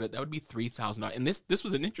 shares of it, that would be $3,000. And this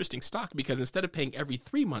was an interesting stock, because instead of paying every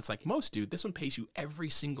 3 months like most do, this one pays you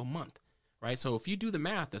every single month, right? So if you do the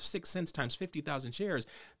math of 6 cents times 50,000 shares,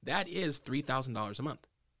 that is $3,000 a month,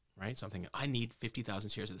 right? So I'm thinking, I need 50,000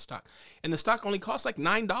 shares of the stock. And the stock only cost like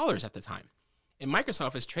 $9 at the time. And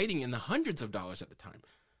Microsoft is trading in the hundreds of dollars at the time.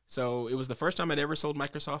 So it was the first time I'd ever sold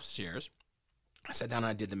Microsoft shares. I sat down and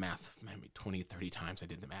I did the math, maybe 20, 30 times I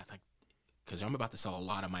did the math, like, because I'm about to sell a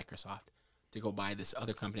lot of Microsoft to go buy this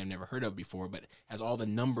other company I've never heard of before, but has all the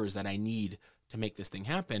numbers that I need to make this thing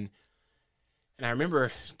happen. And I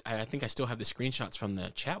remember, I think I still have the screenshots from the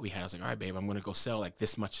chat we had. I was like, all right, babe, I'm going to go sell like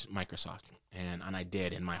this much Microsoft. And I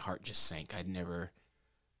did, and my heart just sank. I'd never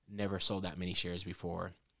sold that many shares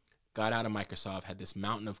before. Got out of Microsoft, had this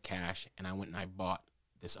mountain of cash, and I went and I bought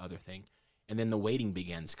this other thing. And then the waiting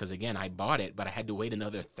begins, because again, I bought it, but I had to wait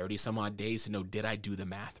another 30 some odd days to know, did I do the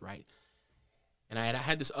math right? And I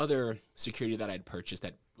had this other security that I'd purchased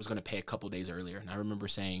that was going to pay a couple days earlier. And I remember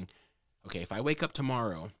saying, okay, if I wake up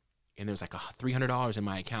tomorrow and there's like $300 in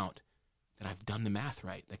my account, then I've done the math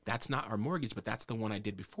right. Like, that's not our mortgage, but that's the one I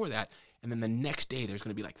did before that. And then the next day there's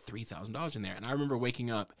going to be like $3,000 in there. And I remember waking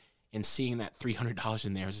up and seeing that $300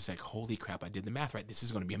 in there, I was just like, holy crap, I did the math right. This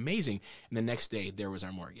is going to be amazing. And the next day, there was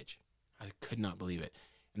our mortgage. I could not believe it.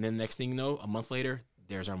 And then next thing you know, a month later,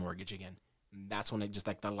 there's our mortgage again. And that's when it just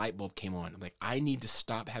like the light bulb came on. I'm like, I need to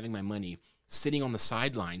stop having my money sitting on the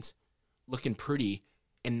sidelines, looking pretty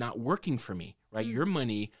and not working for me, right? Your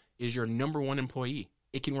money is your number one employee.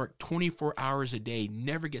 It can work 24 hours a day,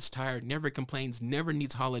 never gets tired, never complains, never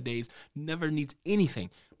needs holidays, never needs anything.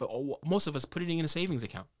 But most of us put it in a savings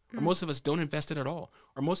account. Or most of us don't invest it at all.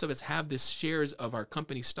 Or most of us have this shares of our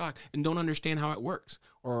company stock and don't understand how it works,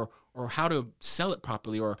 or how to sell it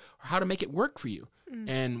properly, or how to make it work for you.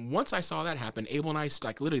 And once I saw that happen, Abel and I,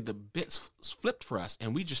 like, literally the bits flipped for us,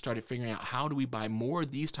 and we just started figuring out, how do we buy more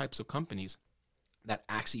of these types of companies that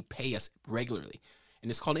actually pay us regularly?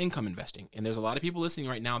 And it's called income investing. And there's a lot of people listening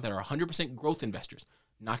right now that are 100% growth investors.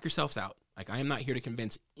 Knock yourselves out. Like, I am not here to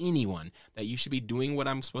convince anyone that you should be doing what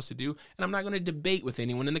I'm supposed to do. And I'm not going to debate with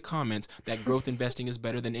anyone in the comments that growth investing is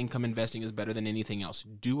better than income investing is better than anything else.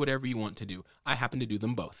 Do whatever you want to do. I happen to do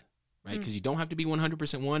them both, right? Because you don't have to be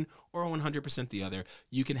 100% one or 100% the other.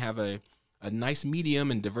 You can have a nice medium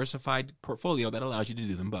and diversified portfolio that allows you to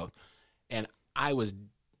do them both. And I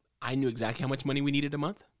knew exactly how much money we needed a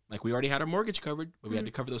month. Like, we already had our mortgage covered, but we had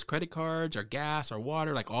to cover those credit cards, our gas, our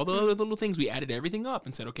water, like all the other little things. We added everything up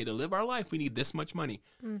and said, okay, to live our life, we need this much money.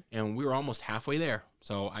 And we were almost halfway there.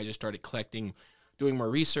 So I just started collecting doing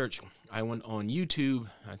more research, I went on YouTube.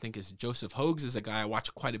 I think it's Joseph Hogues is a guy I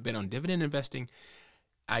watch quite a bit on dividend investing.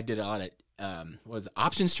 I did a lot of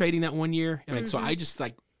options trading that one year. I mean, so I just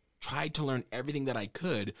like tried to learn everything that I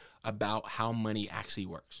could about how money actually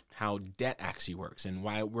works, how debt actually works, and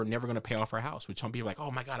why we're never going to pay off our house, which some people are like,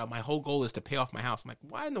 oh my God, my whole goal is to pay off my house. I'm like,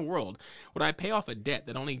 why in the world would I pay off a debt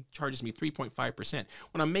that only charges me 3.5%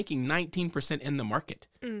 when I'm making 19% in the market,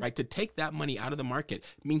 right? To take that money out of the market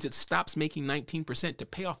means it stops making 19% to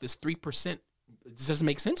pay off this 3%. It doesn't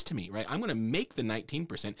make sense to me, right? I'm going to make the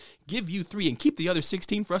 19%, give you 3, and keep the other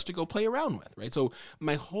 16 for us to go play around with, right? So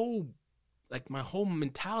my whole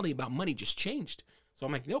mentality about money just changed. So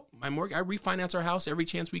I'm like, nope, my mortgage, I refinance our house every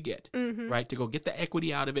chance we get, right? To go get the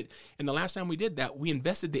equity out of it. And the last time we did that, we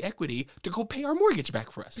invested the equity to go pay our mortgage back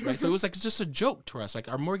for us, right? So it was like just a joke to us. Like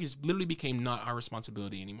our mortgage literally became not our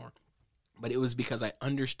responsibility anymore. But it was because I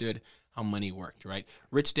understood how money worked, right?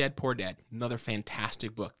 Rich Dad, Poor Dad, another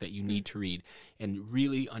fantastic book that you need to read and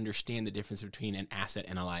really understand the difference between an asset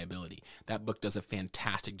and a liability. That book does a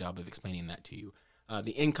fantastic job of explaining that to you.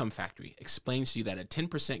 The Income Factory explains to you that a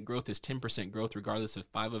 10% growth is 10% growth, regardless if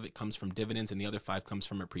 5 of it comes from dividends and the other 5 comes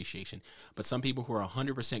from appreciation. But some people who are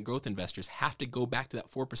 100% growth investors have to go back to that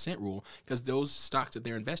 4% rule because those stocks that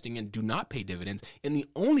they're investing in do not pay dividends. And the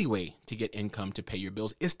only way to get income to pay your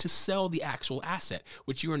bills is to sell the actual asset,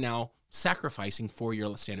 which you are now sacrificing for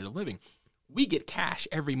your standard of living. We get cash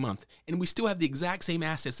every month, and we still have the exact same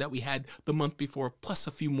assets that we had the month before, plus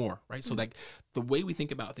a few more, right? So like the way we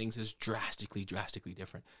think about things is drastically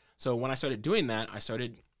different. So when I started doing that,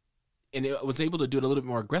 and I was able to do it a little bit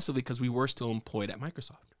more aggressively because we were still employed at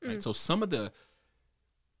Microsoft, right? So some of the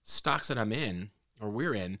stocks that I'm in, or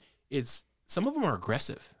we're in, some of them are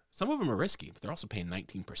aggressive. Some of them are risky, but they're also paying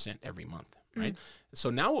 19% every month, right? So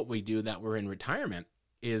now what we do that we're in retirement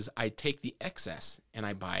is I take the excess and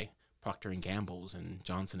I buy Procter & Gamble's and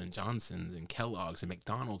Johnson & Johnson's and Kellogg's and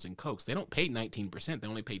McDonald's and Coke's. They don't pay 19%. They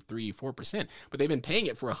only pay 3-4%, but they've been paying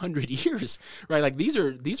it for 100 years, right? Like these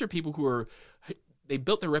are people they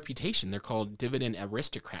built their reputation. They're called dividend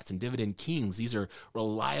aristocrats and dividend kings. These are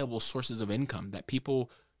reliable sources of income that people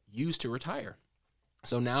use to retire.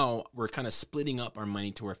 So now we're kind of splitting up our money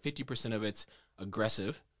to where 50% of it's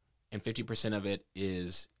aggressive and 50% of it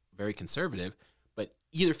is very conservative. But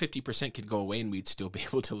either 50% could go away and we'd still be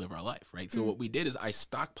able to live our life, right? So what we did is I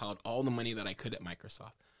stockpiled all the money that I could at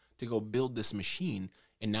Microsoft to go build this machine,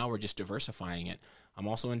 and now we're just diversifying it.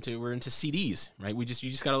 We're into CDs, right? You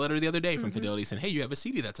just got a letter the other day from Fidelity saying, hey, you have a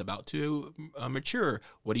CD that's about to mature.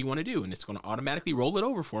 What do you want to do? And it's going to automatically roll it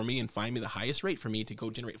over for me and find me the highest rate for me to go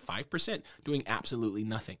generate 5% doing absolutely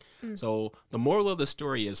nothing. So the moral of the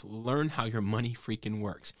story is learn how your money freaking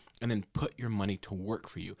works and then put your money to work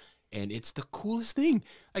for you. And it's the coolest thing.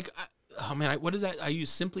 Like, what is that? I use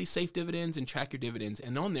Simply Safe Dividends and Track Your Dividends.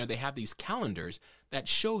 And on there, they have these calendars that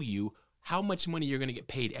show you how much money you're going to get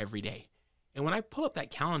paid every day. And when I pull up that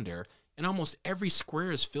calendar and almost every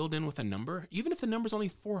square is filled in with a number, even if the number's only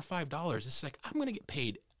 $4 or $5, it's like, I'm going to get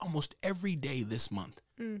paid almost every day this month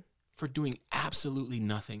for doing absolutely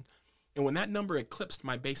nothing. And when that number eclipsed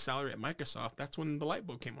my base salary at Microsoft, that's when the light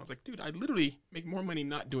bulb came on. I was like, dude, I literally make more money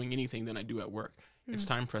not doing anything than I do at work. It's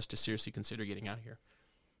time for us to seriously consider getting out of here.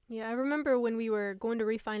 Yeah, I remember when we were going to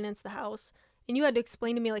refinance the house, and you had to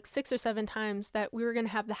explain to me like 6 or 7 times that we were going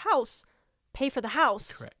to have the house pay for the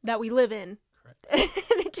house that we live in. Correct. And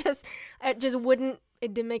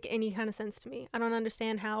it didn't make any kind of sense to me. I don't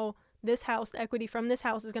understand how this house, the equity from this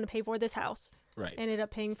house is going to pay for this house. Right. Ended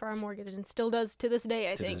up paying for our mortgage and still does to this day,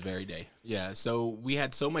 I think. To this very day. Yeah. So we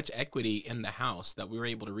had so much equity in the house that we were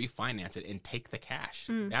able to refinance it and take the cash.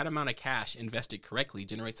 That amount of cash invested correctly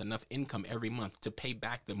generates enough income every month to pay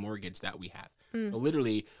back the mortgage that we have. So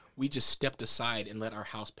literally, we just stepped aside and let our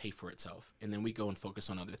house pay for itself. And then we go and focus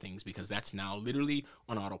on other things because that's now literally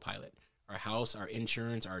on autopilot. Our house, our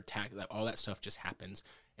insurance, our tax, all that stuff just happens.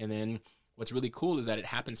 And then what's really cool is that it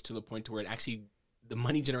happens to the point to where the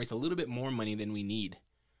money generates a little bit more money than we need.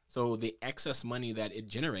 So the excess money that it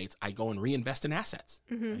generates, I go and reinvest in assets.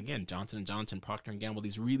 Again, Johnson & Johnson, Procter & Gamble,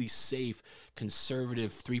 these really safe,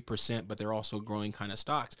 conservative 3%, but they're also growing kind of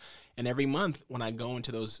stocks. And every month when I go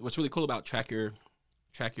into those, what's really cool about Track Your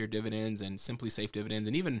Dividends and Simply Safe Dividends,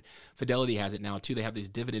 and even Fidelity has it now too, they have these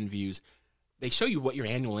dividend views. They show you what your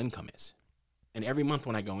annual income is. And every month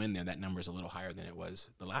when I go in there, that number is a little higher than it was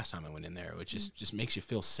the last time I went in there, which just makes you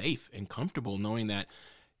feel safe and comfortable knowing that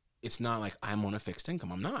it's not like I'm on a fixed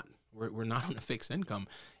income. I'm not. We're not on a fixed income.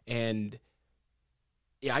 And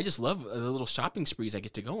yeah, I just love the little shopping sprees I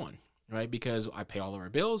get to go on. right? Because I pay all of our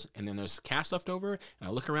bills, and then there's cash left over, and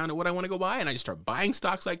I look around at what I want to go buy, and I just start buying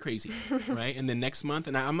stocks like crazy, right? And then next month,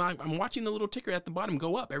 and I'm watching the little ticker at the bottom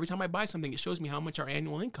go up. Every time I buy something, it shows me how much our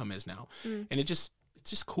annual income is now. And it's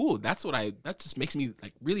just cool. That just makes me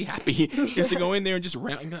like really happy is to go in there and just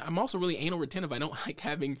I'm also really anal retentive. I don't like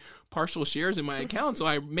having partial shares in my account. So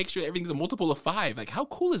I make sure everything's a multiple of 5. Like, how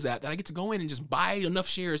cool is that I get to go in and just buy enough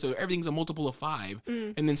shares so everything's a multiple of 5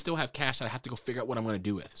 and then still have cash that I have to go figure out what I'm going to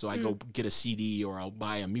do with. So I go get a CD, or I'll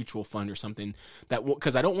buy a mutual fund or something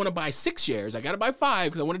because I don't want to buy 6 shares. I got to buy 5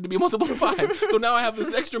 because I want it to be a multiple of 5. So now I have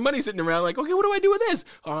this extra money sitting around like, okay, what do I do with this?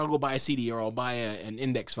 Or I'll go buy a CD, or I'll buy an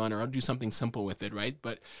index fund, or I'll do something simple with it, right?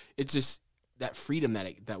 But it's just that freedom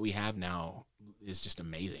that we have now is just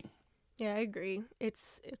amazing. Yeah, I agree.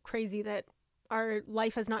 It's crazy that our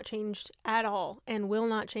life has not changed at all and will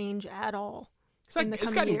not change at all.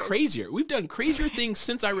 It's gotten crazier. We've done crazier things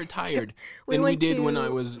since I retired than we did when I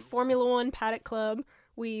was Formula One Paddock Club.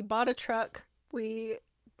 We bought a truck. We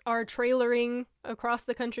are trailering across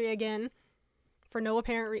the country again for no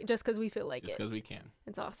apparent reason, just because we feel like just because we can.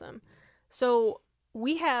 It's awesome. So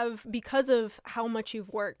we have, because of how much you've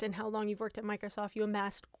worked and how long you've worked at Microsoft, you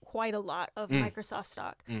amassed quite a lot of Microsoft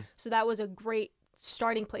stock. So that was a great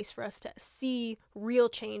starting place for us to see real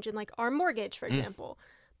change in like our mortgage, for example.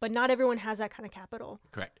 But not everyone has that kind of capital.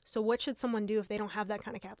 Correct. So what should someone do if they don't have that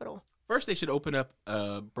kind of capital? First, they should open up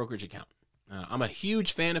a brokerage account. I'm a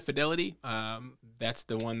huge fan of Fidelity. That's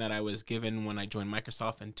the one that I was given when I joined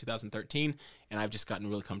Microsoft in 2013, and I've just gotten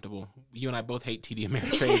really comfortable. You and I both hate TD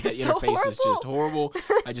Ameritrade. That interface is just horrible.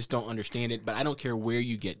 I just don't understand it, but I don't care where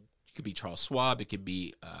you get. It could be Charles Schwab. It could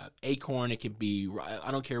be Acorn. It could be,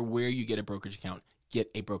 I don't care where you get a brokerage account.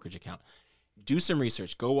 Get a brokerage account. Do some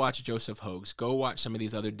research. Go watch Joseph Hogues. Go watch some of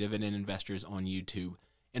these other dividend investors on YouTube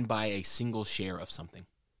and buy a single share of something.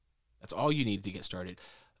 That's all you need to get started.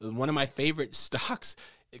 One of my favorite stocks,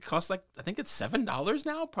 it costs like, I think it's $7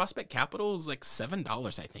 now. Prospect Capital is like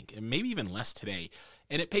 $7, I think, and maybe even less today.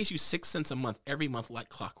 And it pays you 6 cents a month every month like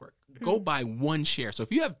clockwork. Go buy one share. So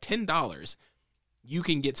if you have $10, you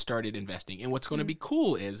can get started investing. And what's going to be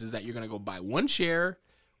cool is that you're going to go buy one share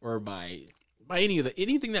or buy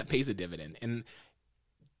anything that pays a dividend. And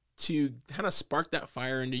to kind of spark that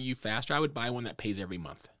fire into you faster, I would buy one that pays every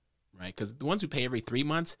month, right? Because the ones who pay every 3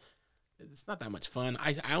 months, it's not that much fun.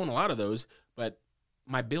 I own a lot of those, but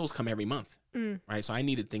my bills come every month, right? So I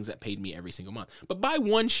needed things that paid me every single month. But buy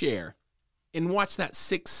one share and watch that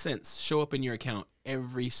 6 cents show up in your account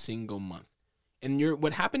every single month. And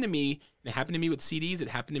what happened to me, and it happened to me with CDs, it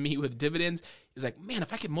happened to me with dividends, is like, man,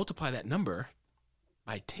 if I could multiply that number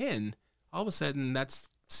by 10, all of a sudden that's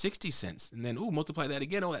 60 cents. And then, multiply that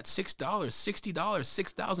again. Oh, that's $6, $60,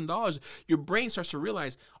 $6,000. Your brain starts to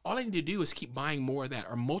realize all I need to do is keep buying more of that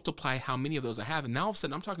or multiply how many of those I have. And now all of a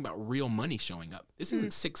sudden I'm talking about real money showing up. This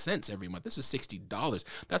isn't 6 cents every month. This is $60.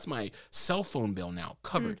 That's my cell phone bill now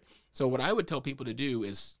covered. So what I would tell people to do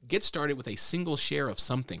is get started with a single share of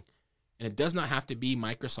something. And it does not have to be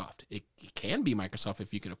Microsoft. It can be Microsoft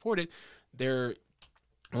if you can afford it. They're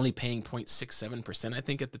only paying 0.67%, I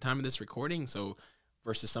think, at the time of this recording. So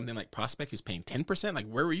versus something like Prospect who's paying 10%, like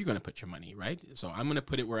where were you going to put your money, right? So I'm going to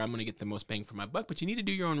put it where I'm going to get the most bang for my buck, but you need to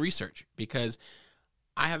do your own research because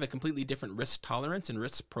I have a completely different risk tolerance and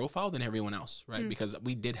risk profile than everyone else, right? Because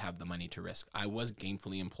we did have the money to risk. I was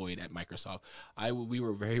gainfully employed at Microsoft. We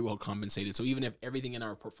were very well compensated. So even if everything in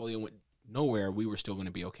our portfolio went nowhere, we were still going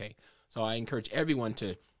to be okay. So I encourage everyone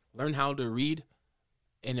to learn how to read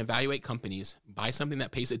and evaluate companies, buy something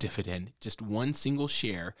that pays a dividend, just one single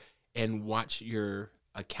share, and watch your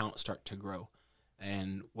account start to grow.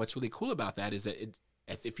 And what's really cool about that is that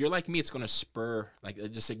if you're like me, it's going to spur, like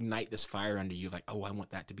just ignite this fire under you. Like, oh, I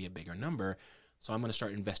want that to be a bigger number. So I'm going to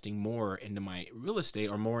start investing more into my real estate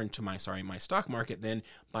or more into my stock market than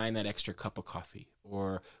buying that extra cup of coffee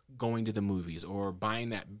or going to the movies or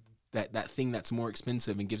buying that thing that's more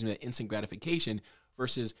expensive and gives me that instant gratification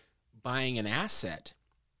versus buying an asset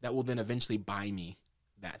that will then eventually buy me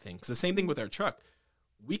that thing. Because the same thing with our truck.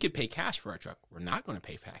 We could pay cash for our truck. We're not going to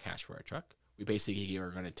pay cash for our truck. We basically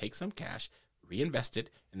are going to take some cash, reinvest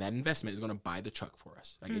it, and that investment is going to buy the truck for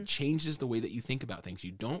us. Like it changes the way that you think about things.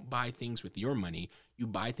 You don't buy things with your money. You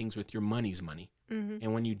buy things with your money's money.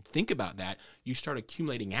 And when you think about that, you start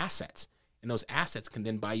accumulating assets. And those assets can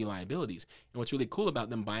then buy you liabilities. And what's really cool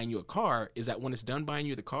about them buying you a car is that when it's done buying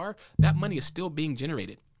you the car, that money is still being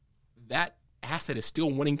generated. That asset is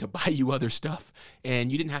still wanting to buy you other stuff.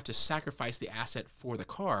 And you didn't have to sacrifice the asset for the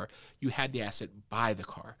car. You had the asset buy the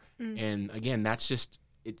car. And again, that's just,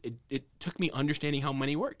 it took me understanding how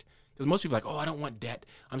money worked. Because Because most people are like, oh, I don't want debt.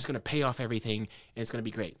 I'm just going to pay off everything and it's going to be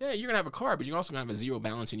great. Yeah, you're going to have a car, but you're also going to have a zero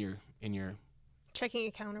balance in your checking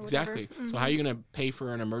account or whatever. Exactly. Mm-hmm. So how are you going to pay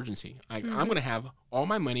for an emergency? Like, I'm going to have all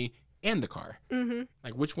my money and the car. Mm-hmm.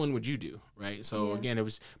 Like, which one would you do, right? So again,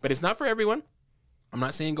 but it's not for everyone. I'm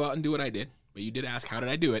not saying go out and do what I did, but you did ask, how did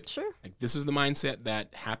I do it? Sure. Like, this is the mindset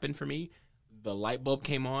that happened for me. The light bulb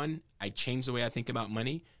came on. I changed the way I think about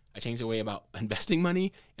money. I changed the way about investing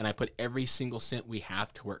money, and I put every single cent we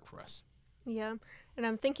have to work for us. Yeah. And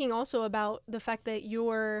I'm thinking also about the fact that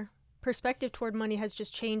your perspective toward money has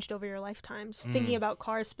just changed over your lifetime. Just thinking about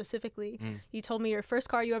cars specifically. You told me your first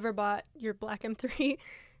car you ever bought, your black M3,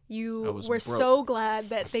 you were broke. So glad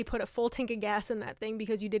that they put a full tank of gas in that thing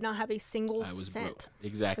because you did not have a single cent. Broke.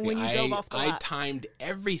 Exactly. When you drove off the lot. I timed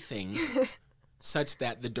everything such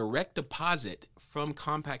that the direct deposit from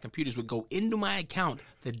Compact Computers would go into my account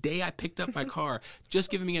the day I picked up my car,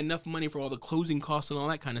 just giving me enough money for all the closing costs and all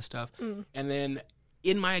that kind of stuff. And then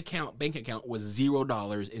in my bank account was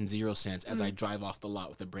 $0.00 as I drive off the lot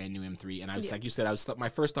with a brand new M3. And I was like you said, my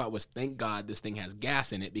first thought was, thank God this thing has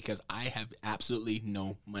gas in it because I have absolutely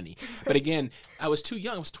no money. But again, I was too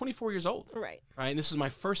young. I was 24 years old. Right. And this was my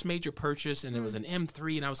first major purchase, and it was an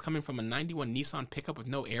M3, and I was coming from a 91 Nissan pickup with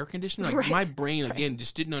no air conditioning. Like my brain, again,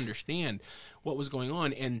 just didn't understand what was going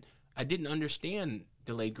on. And I didn't understand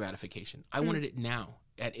delayed gratification. I wanted it now,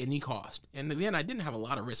 at any cost. And then I didn't have a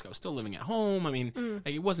lot of risk. I was still living at home. I mean,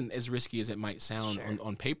 like, it wasn't as risky as it might sound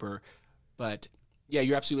on paper. But yeah,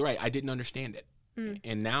 you're absolutely right. I didn't understand it.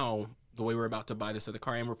 And now the way we're about to buy this other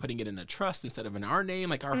car, and we're putting it in a trust instead of in our name,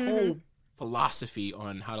 like our whole philosophy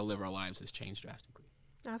on how to live our lives has changed drastically.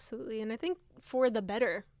 Absolutely. And I think for the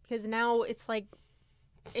better, because now it's like,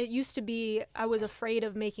 it used to be I was afraid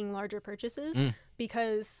of making larger purchases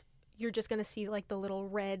because you're just going to see like the little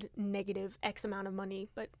red negative X amount of money.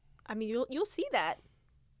 But I mean, you'll see that,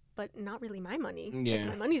 but not really my money. Yeah. Like,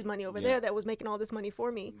 my money's money over there that was making all this money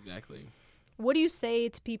for me. Exactly. What do you say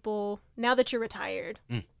to people now that you're retired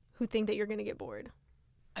who think that you're going to get bored?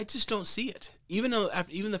 I just don't see it. Even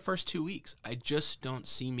the first 2 weeks, I just don't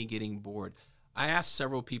see me getting bored. I asked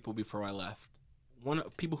several people before I left.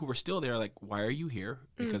 People who were still there, like, why are you here?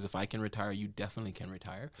 Because if I can retire, you definitely can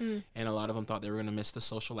retire. And a lot of them thought they were going to miss the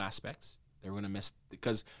social aspects. They were going to miss,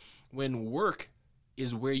 because when work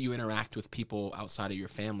is where you interact with people outside of your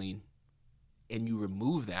family and you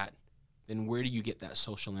remove that, then where do you get that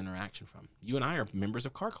social interaction from? You and I are members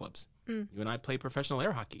of car clubs. You and I play professional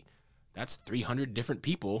air hockey. That's 300 different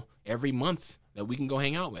people every month that we can go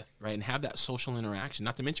hang out with, right, and have that social interaction.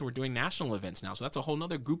 Not to mention we're doing national events now, so that's a whole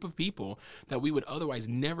nother group of people that we would otherwise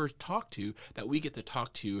never talk to, that we get to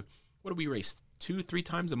talk to. What do we race? 2-3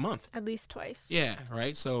 times a month? At least twice. Yeah,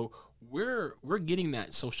 right? So we're getting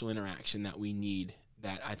that social interaction that we need,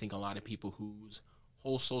 that I think a lot of people whose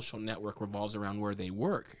whole social network revolves around where they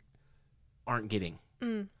work aren't getting.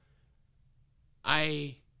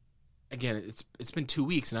 Again, it's been 2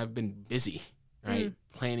 weeks and I've been busy, right?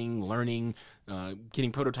 Planning, learning,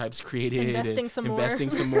 getting prototypes created, investing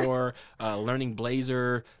some more, learning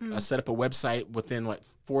Blazor, set up a website within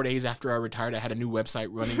 4 days after I retired. I had a new website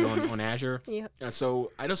running on Azure.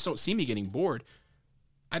 So I just don't see me getting bored.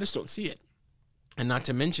 I just don't see it. And not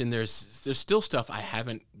to mention, there's still stuff I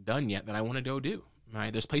haven't done yet that I want to go do.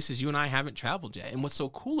 Right? There's places you and I haven't traveled yet. And what's so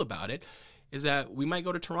cool about it is that we might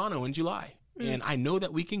go to Toronto in July. And I know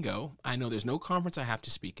that we can go. I know there's no conference I have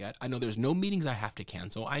to speak at. I know there's no meetings I have to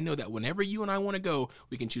cancel. I know that whenever you and I want to go,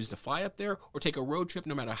 we can choose to fly up there or take a road trip,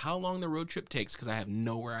 no matter how long the road trip takes, because I have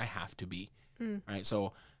nowhere I have to be. Right?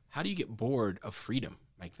 So how do you get bored of freedom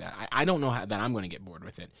like that? I don't know that I'm going to get bored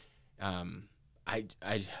with it. I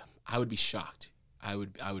would be shocked. I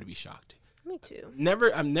would be shocked. Me too.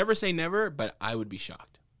 I'm never say never, but I would be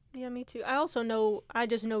shocked. Yeah, me too. I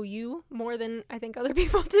just know you more than I think other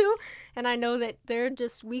people do. And I know that there are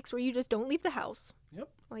just weeks where you just don't leave the house. Yep.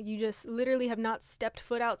 Like, you just literally have not stepped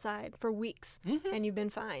foot outside for weeks and you've been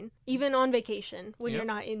fine. Even on vacation when you're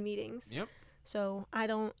not in meetings. Yep. So I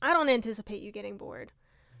don't anticipate you getting bored.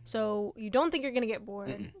 So you don't think you're going to get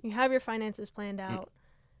bored. You have your finances planned out.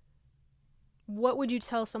 What would you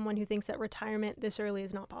tell someone who thinks that retirement this early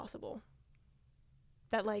is not possible?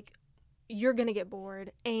 That, like, you're going to get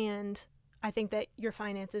bored, and I think that your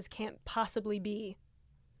finances can't possibly be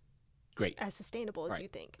great, as sustainable as you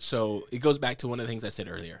think. So it goes back to one of the things I said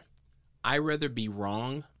earlier. I'd rather be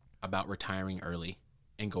wrong about retiring early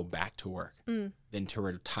and go back to work than to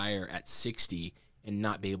retire at 60 and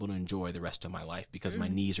not be able to enjoy the rest of my life because my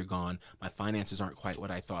knees are gone, my finances aren't quite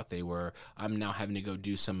what I thought they were. I'm now having to go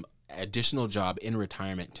do some additional job in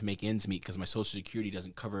retirement to make ends meet because my Social Security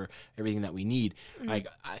doesn't cover everything that we need. Like,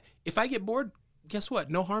 if I get bored, guess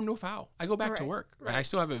what? No harm, no foul. I go back to work. Right? I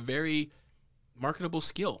still have a very marketable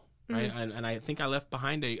skill. Right. And I think I left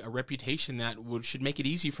behind a reputation that should make it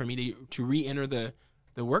easy for me to re-enter the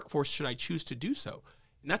workforce should I choose to do so.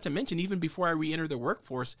 Not to mention, even before I re-enter the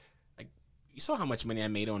workforce, like you saw how much money I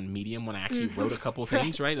made on Medium when I actually wrote a couple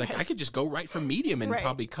things, right? Like I could just go write from Medium and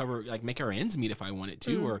probably cover, like make our ends meet if I wanted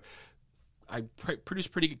to, or I produce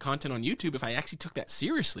pretty good content on YouTube if I actually took that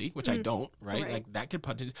seriously, which I don't, right? Like that could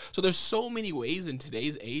potentially. So there's so many ways in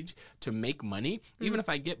today's age to make money. Even if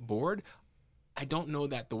I get bored, I don't know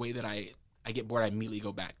that the way that I get bored, I immediately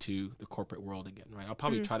go back to the corporate world again, right? I'll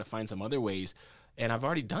probably try to find some other ways, and I've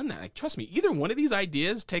already done that. Like, trust me, either one of these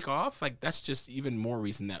ideas take off, like that's just even more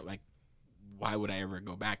reason that, like, why would I ever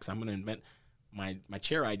go back? Because I'm going to invent my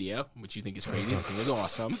chair idea, which you think is crazy. I think is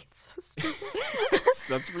awesome. It's so stupid.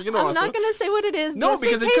 That's freaking awesome. I'm not going to say what it is. No, just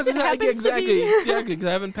because it happens exactly, to be. because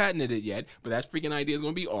I haven't patented it yet. But that freaking idea is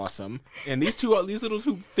going to be awesome. And these little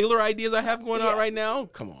two filler ideas I have going on right now,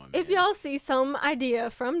 come on, man. If y'all see some idea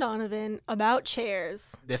from Donovan about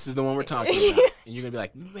chairs, this is the one we're talking about. And you're going to be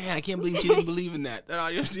like, man, I can't believe she didn't believe in that. That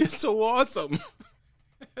idea is just so awesome.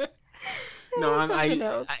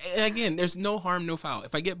 No, again, there's no harm, no foul.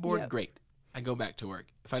 If I get bored, great. I go back to work.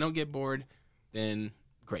 If I don't get bored, then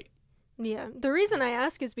great. Yeah. The reason I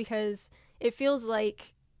ask is because it feels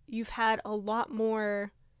like you've had a lot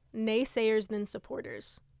more naysayers than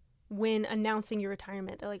supporters when announcing your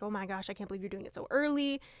retirement. They're like, oh my gosh, I can't believe you're doing it so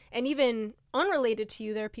early. And even unrelated to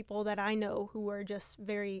you, there are people that I know who are just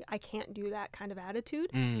very, I can't do that kind of attitude.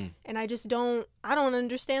 And I don't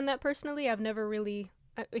understand that personally. I've never really,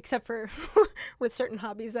 except for with certain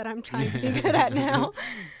hobbies that I'm trying to be good at now.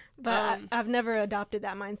 But I've never adopted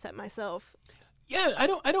that mindset myself. Yeah, I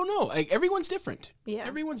don't know. Like everyone's different. Yeah,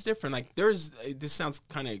 everyone's different. Like this sounds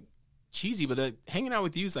kind of cheesy, but hanging out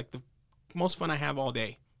with you is like the most fun I have all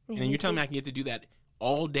day. And you're telling me I can get to do that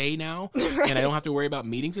all day now, and I don't have to worry about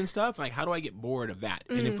meetings and stuff. Like, how do I get bored of that?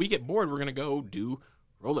 And if we get bored, we're gonna go do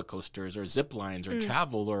roller coasters or zip lines or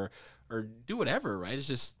travel or do whatever. Right? It's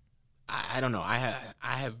just I don't know. I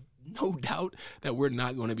have no doubt that we're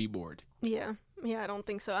not going to be bored. Yeah. Yeah, I don't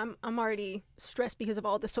think so. I'm already stressed because of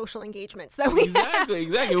all the social engagements that we have.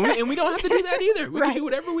 Exactly. And we don't have to do that either. We can do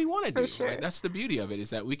whatever we want to do. Sure. Right? That's the beauty of it, is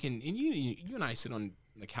that we can, and you and I sit on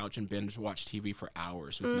the couch and binge watch TV for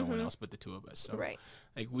hours with no one else but the two of us. So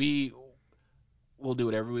like we'll do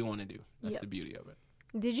whatever we want to do. That's the beauty of it.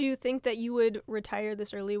 Did you think that you would retire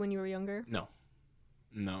this early when you were younger? No.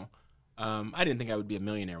 I didn't think I would be a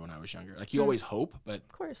millionaire when I was younger. Like you always hope, but of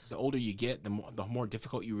course, the older you get, the more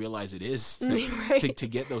difficult you realize it is to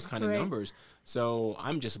get those kind of numbers. So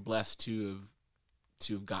I'm just blessed to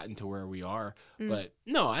have gotten to where we are. But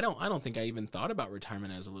no, I don't think I even thought about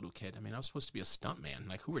retirement as a little kid. I mean, I was supposed to be a stunt man.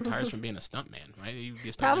 Like who retires from being a stunt man, right? You'd be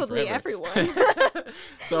a stunt Probably man everyone.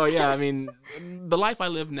 So yeah, I mean, the life I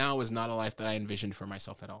live now is not a life that I envisioned for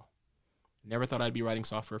myself at all. Never thought I'd be writing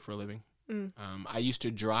software for a living. I used to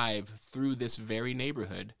drive through this very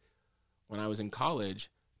neighborhood when I was in college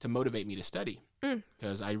to motivate me to study,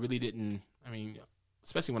 because I really didn't,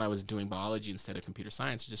 especially when I was doing biology instead of computer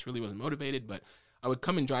science, I just really wasn't motivated. But I would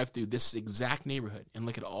come and drive through this exact neighborhood and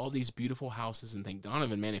look at all these beautiful houses and think,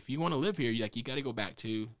 Donovan, man, if you want to live here, you got to go back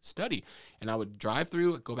to study. And I would drive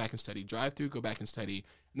through, go back and study, drive through, go back and study.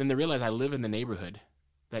 And then to realize I live in the neighborhood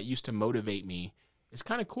that used to motivate me is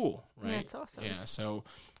kind of cool, right? That's awesome. Yeah, so...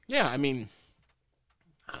 yeah, I mean,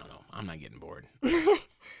 I don't know. I'm not getting bored.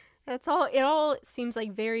 That's all. It all seems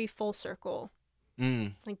like very full circle.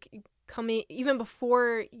 Like coming even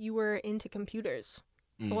before you were into computers,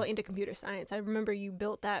 well, into computer science. I remember you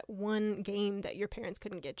built that one game that your parents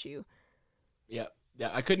couldn't get you. Yeah,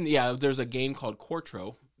 I couldn't. Yeah, there's a game called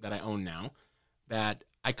Quartro that I own now that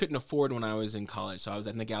I couldn't afford when I was in college. So I was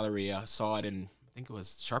in the Galleria, saw it in, I think it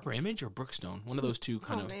was Sharper Image or Brookstone. One of those two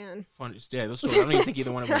kind of fun. Yeah, those stores. I don't even think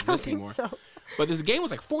either one of them exists anymore. So. But this game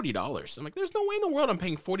was like $40. I'm like, there's no way in the world I'm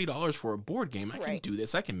paying $40 for a board game. I can do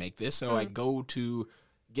this. I can make this. So I go to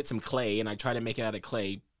get some clay, and I try to make it out of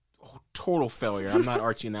clay. Oh, total failure. I'm not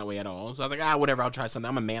artsy in that way at all. So I was like, whatever, I'll try something.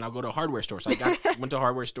 I'm a man. I'll go to a hardware store. So I went to a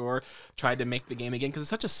hardware store, tried to make the game again, because it's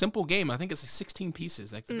such a simple game. I think it's like 16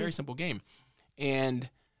 pieces. Like, it's a very simple game. And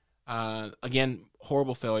again,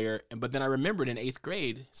 horrible failure. But then I remembered in 8th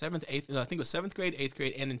grade, I think it was 7th grade, 8th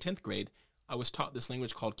grade, and in 10th grade, I was taught this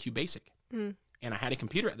language called QBasic. And I had a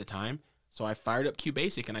computer at the time, so I fired up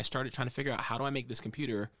QBasic, and I started trying to figure out, how do I make this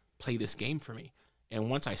computer play this game for me? And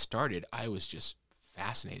once I started, I was just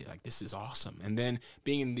fascinated. Like, this is awesome. And then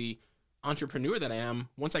being in the entrepreneur that I am,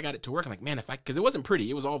 once I got it to work, I'm like, man, because it wasn't pretty.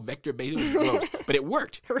 It was all vector based. It was gross, but it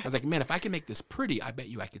worked. Right. I was like, man, if I can make this pretty, I bet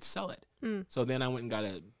you I could sell it. So then I went and got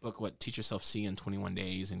a book, Teach Yourself C in 21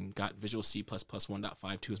 Days, and got Visual C++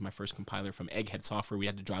 1.52 as my first compiler from Egghead Software. We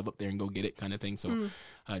had to drive up there and go get it kind of thing. So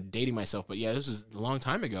dating myself. But yeah, this was a long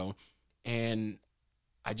time ago. And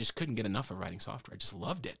I just couldn't get enough of writing software. I just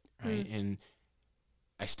loved it, right? And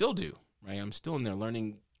I still do, right? I'm still in there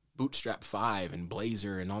learning Bootstrap 5 and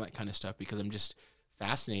Blazor and all that kind of stuff because I'm just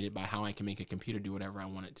fascinated by how I can make a computer do whatever I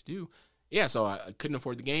want it to do. Yeah, so I couldn't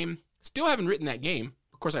afford the game. Still haven't written that game.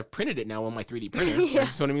 Of course, I've printed it now on my 3D printer. You know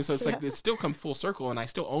what I mean? So it's like it's still come full circle, and I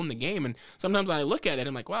still own the game. And sometimes I look at it,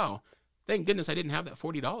 I'm like, wow, thank goodness I didn't have that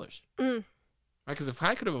 $40. Right? Because if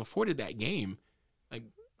I could have afforded that game, like,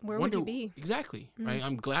 where would you be? Exactly. Right?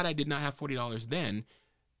 I'm glad I did not have $40 then,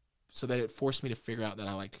 so that it forced me to figure out that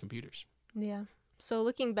I liked computers. Yeah. So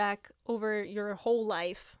looking back over your whole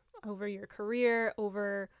life, over your career,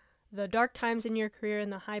 over the dark times in your career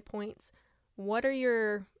and the high points, what are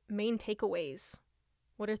your main takeaways?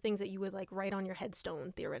 What are things that you would like write on your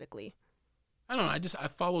headstone theoretically? I don't know. I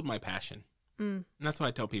followed my passion. And that's what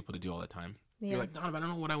I tell people to do all the time. Yeah. You're like, Donovan, I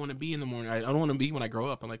don't know what I want to be in the morning. I don't want to be when I grow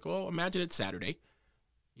up. I'm like, well, imagine it's Saturday.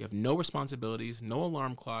 You have no responsibilities, no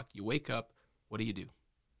alarm clock. You wake up. What do?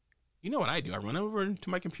 You know what I do. I run over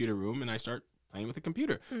into my computer room and I start playing with a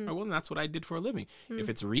computer. Well, then that's what I did for a living. If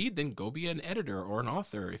it's read, then go be an editor or an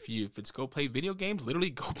author. If it's go play video games, literally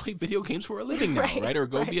go play video games for a living now, right? Or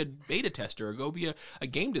go be a beta tester or go be a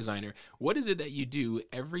game designer. What is it that you do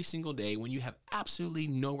every single day when you have absolutely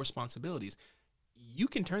no responsibilities? You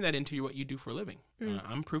can turn that into what you do for a living.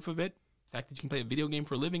 I'm proof of it. The fact that you can play a video game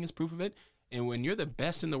for a living is proof of it. And when you're the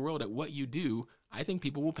best in the world at what you do, I think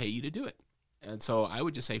people will pay you to do it. And so I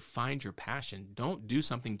would just say, find your passion. Don't do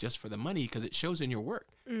something just for the money because it shows in your work.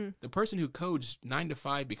 The person who codes 9 to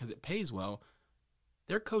 5 because it pays well,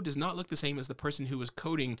 their code does not look the same as the person who was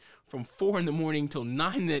coding from 4 in the morning till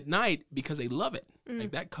 9 at night because they love it.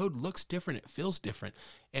 Like that code looks different. It feels different.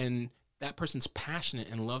 And that person's passionate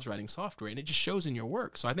and loves writing software, and it just shows in your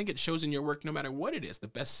work. So I think it shows in your work no matter what it is. The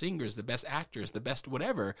best singers, the best actors, the best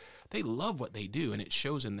whatever, they love what they do, and it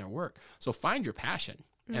shows in their work. So find your passion.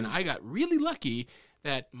 And I got really lucky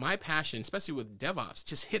that my passion, especially with DevOps,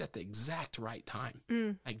 just hit at the exact right time.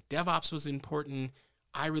 Like DevOps was important.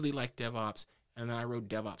 I really liked DevOps. And then I wrote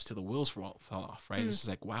DevOps till the wheels fell off, right? It's just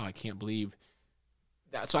like, wow, I can't believe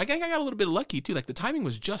that. So I got a little bit lucky too. Like the timing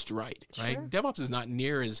was just right, right? Sure. DevOps is not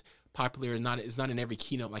near as popular, it's not in every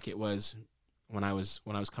keynote like it was when I was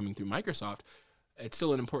coming through Microsoft. It's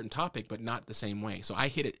still an important topic, but not the same way. So I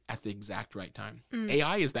hit it at the exact right time.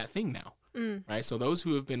 AI is that thing now. Right? So those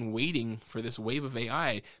who have been waiting for this wave of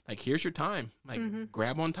AI, like, here's your time. Like,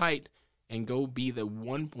 grab on tight and go be the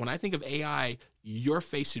one. When I think of AI, your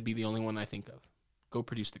face should be the only one I think of. Go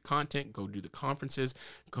produce the content, go do the conferences,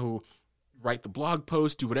 go write the blog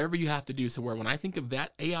post, do whatever you have to do. So where when I think of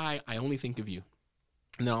that AI, I only think of you.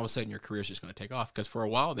 And then all of a sudden your career is just going to take off. Because for a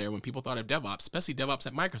while there, when people thought of DevOps, especially DevOps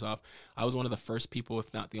at Microsoft, I was one of the first people,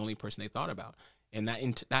 if not the only person they thought about. And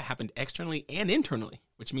that happened externally and internally,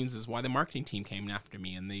 which means is why the marketing team came after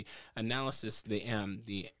me, and the analysts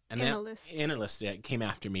that came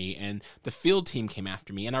after me, and the field team came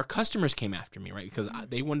after me, and our customers came after me, right? Because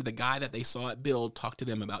they wanted the guy that they saw at Build talk to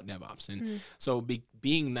them about DevOps. And so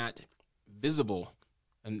being that visible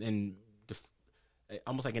and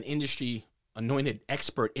almost like an industry anointed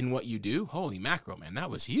expert in what you do, holy mackerel, man, that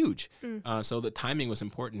was huge. So the timing was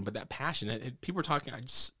important, but that passion, people were talking, I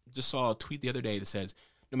just saw a tweet the other day that says,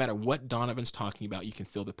 no matter what Donovan's talking about, you can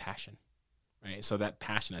feel the passion, right? So that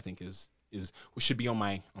passion, I think, is should be on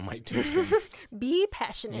my tombstone. Be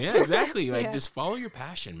passionate. Yeah, exactly. Like, just follow your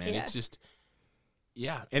passion, man. It's just,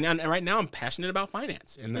 yeah. And right now I'm passionate about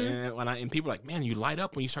finance. And people are like, man, you light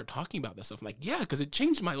up when you start talking about this stuff. I'm like, yeah, because it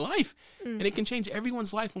changed my life. And it can change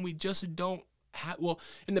everyone's life when we just don't have, well,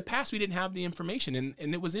 in the past we didn't have the information.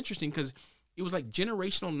 And it was interesting because it was like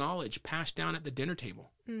generational knowledge passed down at the dinner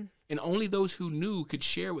table. And only those who knew could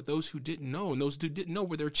share with those who didn't know. And those who didn't know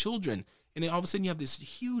were their children. And then all of a sudden you have this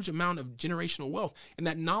huge amount of generational wealth. And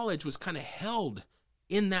that knowledge was kind of held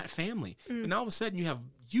in that family. And all of a sudden you have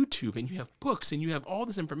YouTube and you have books and you have all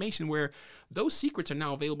this information where those secrets are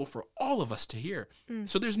now available for all of us to hear.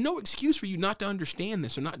 So there's no excuse for you not to understand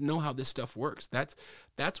this or not know how this stuff works.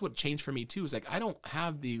 That's what changed for me too. Is like,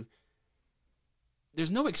 there's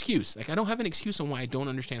no excuse. Like, I don't have an excuse on why I don't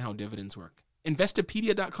understand how dividends work.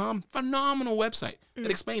 Investopedia.com, phenomenal website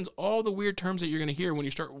that explains all the weird terms that you're going to hear when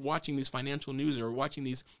you start watching these financial news or watching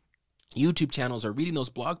these YouTube channels or reading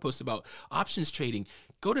those blog posts about options trading.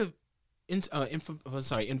 Go to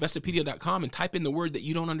Investopedia.com and type in the word that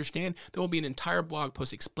you don't understand, there will be an entire blog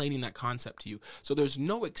post explaining that concept to you. So there's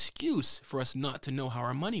no excuse for us not to know how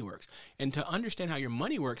our money works. And to understand how your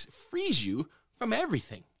money works frees you from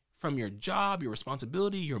everything. From your job, your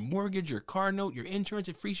responsibility, your mortgage, your car note, your insurance.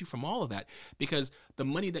 It frees you from all of that because the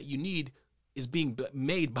money that you need is being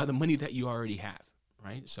made by the money that you already have,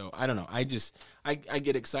 right? So I don't know. I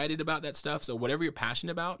get excited about that stuff. So whatever you're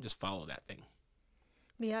passionate about, just follow that thing.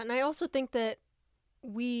 Yeah, and I also think that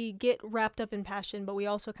we get wrapped up in passion, but we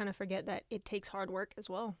also kind of forget that it takes hard work as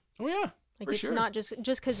well. Oh, yeah, like for it's sure. not just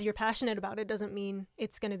because you're passionate about it doesn't mean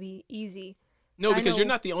it's going to be easy. No, because you're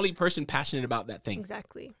not the only person passionate about that thing.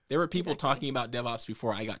 Exactly. There were people talking about DevOps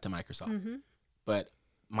before I got to Microsoft. Mm-hmm. But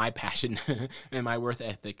my passion and my work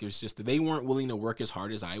ethic was just that they weren't willing to work as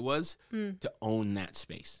hard as I was to own that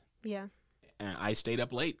space. Yeah. And I stayed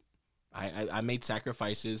up late. I made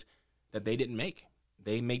sacrifices that they didn't make.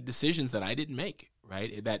 They made decisions that I didn't make,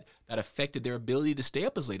 right? That affected their ability to stay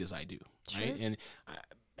up as late as I do, right? Sure.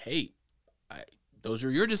 And those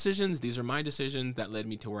are your decisions. These are my decisions that led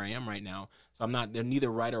me to where I am right now. So they're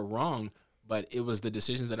neither right or wrong, but it was the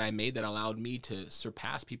decisions that I made that allowed me to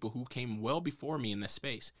surpass people who came well before me in this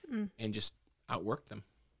space and just outwork them.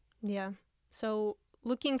 Yeah. So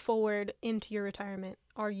looking forward into your retirement,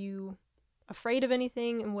 are you afraid of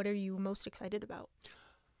anything and what are you most excited about?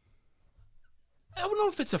 I don't know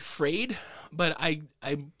if it's afraid, but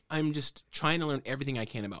I'm just trying to learn everything I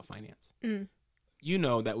can about finance. You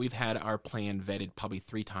know that we've had our plan vetted probably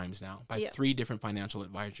 3 times now by 3 different financial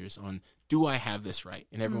advisors on, do I have this right?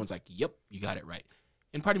 And everyone's like, yep, you got it right.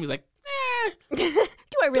 And part of me is like, Do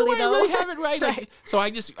I really have it right? Right. So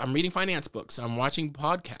I'm reading finance books. I'm watching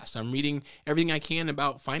podcasts. I'm reading everything I can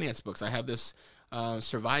about finance books. I have this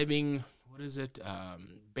surviving,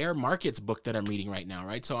 bear markets book that I'm reading right now,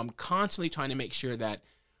 right? So I'm constantly trying to make sure that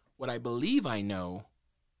what I believe I know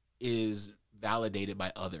is validated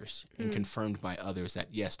by others and confirmed by others that,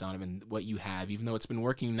 yes, Donovan, what you have, even though it's been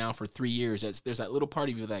working now for 3 years, there's that little part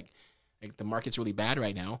of you like the market's really bad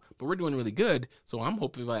right now, but we're doing really good. So I'm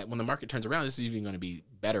hoping that when the market turns around, this is even going to be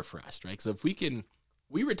better for us, right? Because if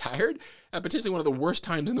we retired at potentially one of the worst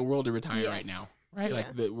times in the world to retire right now, right? Yeah.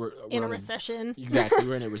 Like we're in a recession. Exactly.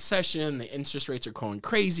 We're in a recession. The interest rates are going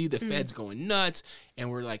crazy. The Fed's going nuts.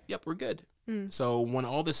 And we're like, yep, we're good. So when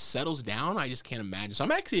all this settles down, I just can't imagine. So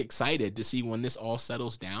I'm actually excited to see when this all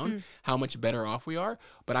settles down, how much better off we are.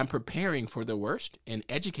 But I'm preparing for the worst and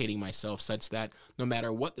educating myself such that no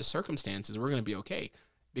matter what the circumstances, we're going to be okay.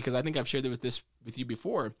 Because I think I've shared this with you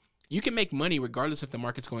before. You can make money regardless if the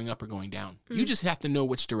market's going up or going down. You just have to know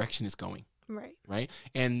which direction it's going. Right.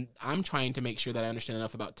 And I'm trying to make sure that I understand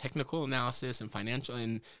enough about technical analysis and financial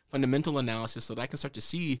and fundamental analysis so that I can start to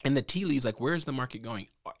see in the tea leaves, like, where's the market going?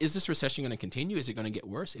 Is this recession going to continue? Is it going to get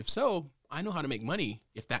worse? If so, I know how to make money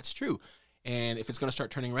if that's true. And if it's going to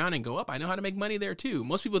start turning around and go up, I know how to make money there too.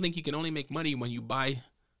 Most people think you can only make money when you buy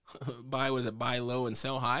low and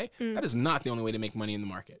sell high. That is not the only way to make money in the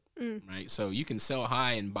market, right? So you can sell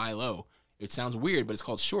high and buy low. It sounds weird, but it's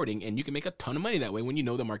called shorting, and you can make a ton of money that way when you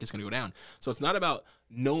know the market's going to go down. So it's not about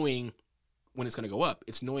knowing when it's going to go up.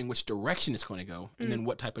 It's knowing which direction it's going to go and then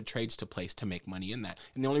what type of trades to place to make money in that.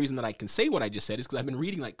 And the only reason that I can say what I just said is because I've been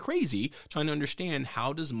reading like crazy trying to understand,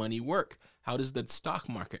 how does money work? How does the stock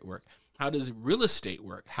market work? How does real estate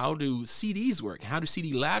work? How do CDs work? How do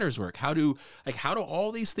CD ladders work? How do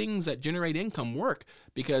all these things that generate income work?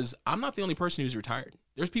 Because I'm not the only person who's retired.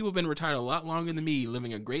 There's people who've been retired a lot longer than me,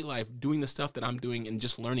 living a great life, doing the stuff that I'm doing and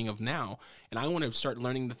just learning of now. And I want to start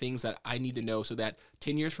learning the things that I need to know so that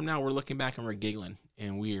 10 years from now, we're looking back and we're giggling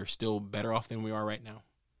and we are still better off than we are right now.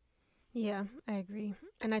 Yeah, I agree.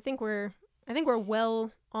 And I think we're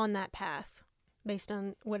well on that path based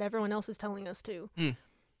on what everyone else is telling us too.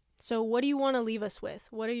 So what do you want to leave us with?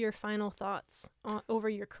 What are your final thoughts over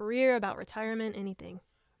your career, about retirement, anything?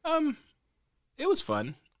 It was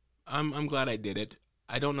fun. I'm glad I did it.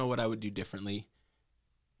 I don't know what I would do differently.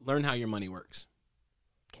 Learn how your money works.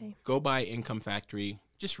 Okay. Go buy Income Factory.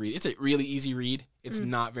 Just read. It's a really easy read. It's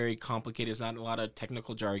not very complicated. It's not a lot of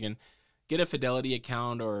technical jargon. Get a Fidelity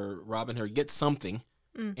account or Robinhood. Get something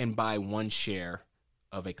and buy one share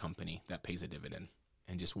of a company that pays a dividend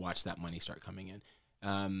and just watch that money start coming in.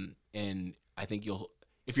 And I think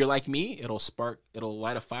if you're like me, it'll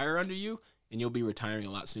light a fire under you and you'll be retiring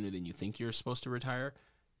a lot sooner than you think you're supposed to retire.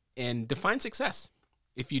 And define success.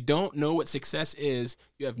 If you don't know what success is,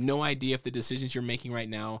 you have no idea if the decisions you're making right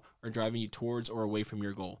now are driving you towards or away from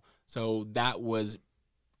your goal. So that was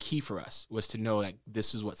key for us, was to know that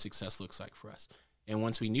this is what success looks like for us. And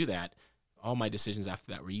once we knew that, all my decisions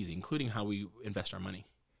after that were easy, including how we invest our money.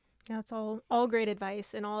 That's all great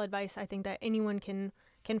advice, and all advice I think that anyone can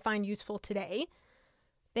find useful today.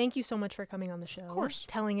 Thank you so much for coming on the show. Of course.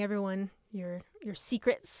 Telling everyone your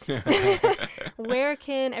secrets. Where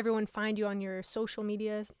can everyone find you on your social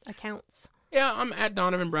media accounts? Yeah, I'm at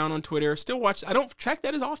Donovan Brown on Twitter. Still watch. I don't track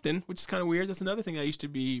that as often, which is kind of weird. That's another thing I used to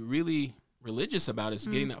be really religious about, is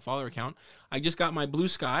getting that follower account. I just got my Blue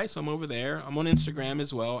Sky, so I'm over there. I'm on Instagram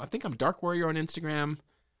as well. I think I'm Dark Warrior on Instagram.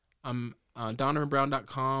 I'm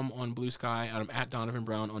DonovanBrown.com on Blue Sky. I'm at Donovan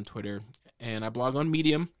Brown on Twitter. And I blog on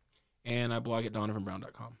Medium. And I blog at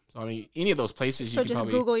DonovanBrown.com. So, I mean, any of those places so you can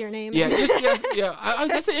probably... So just Google your name. Yeah,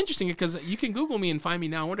 that's interesting, because you can Google me and find me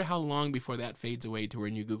now. I wonder how long before that fades away to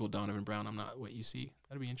when you Google Donovan Brown, I'm not what you see.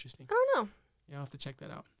 That'd be interesting. I don't know. Yeah, I'll have to check that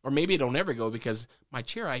out. Or maybe it'll never go, because my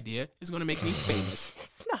chair idea is going to make me famous.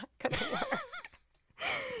 It's not going to work.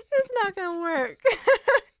 It's not going to work.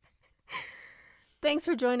 Thanks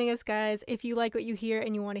for joining us, guys. If you like what you hear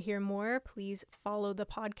and you want to hear more, please follow the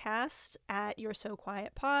podcast at You're So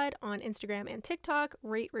Quiet Pod on Instagram and TikTok.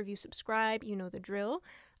 Rate, review, subscribe. You know the drill.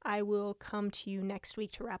 I will come to you next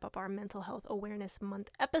week to wrap up our Mental Health Awareness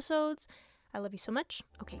Month episodes. I love you so much.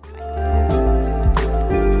 Okay,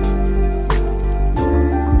 bye.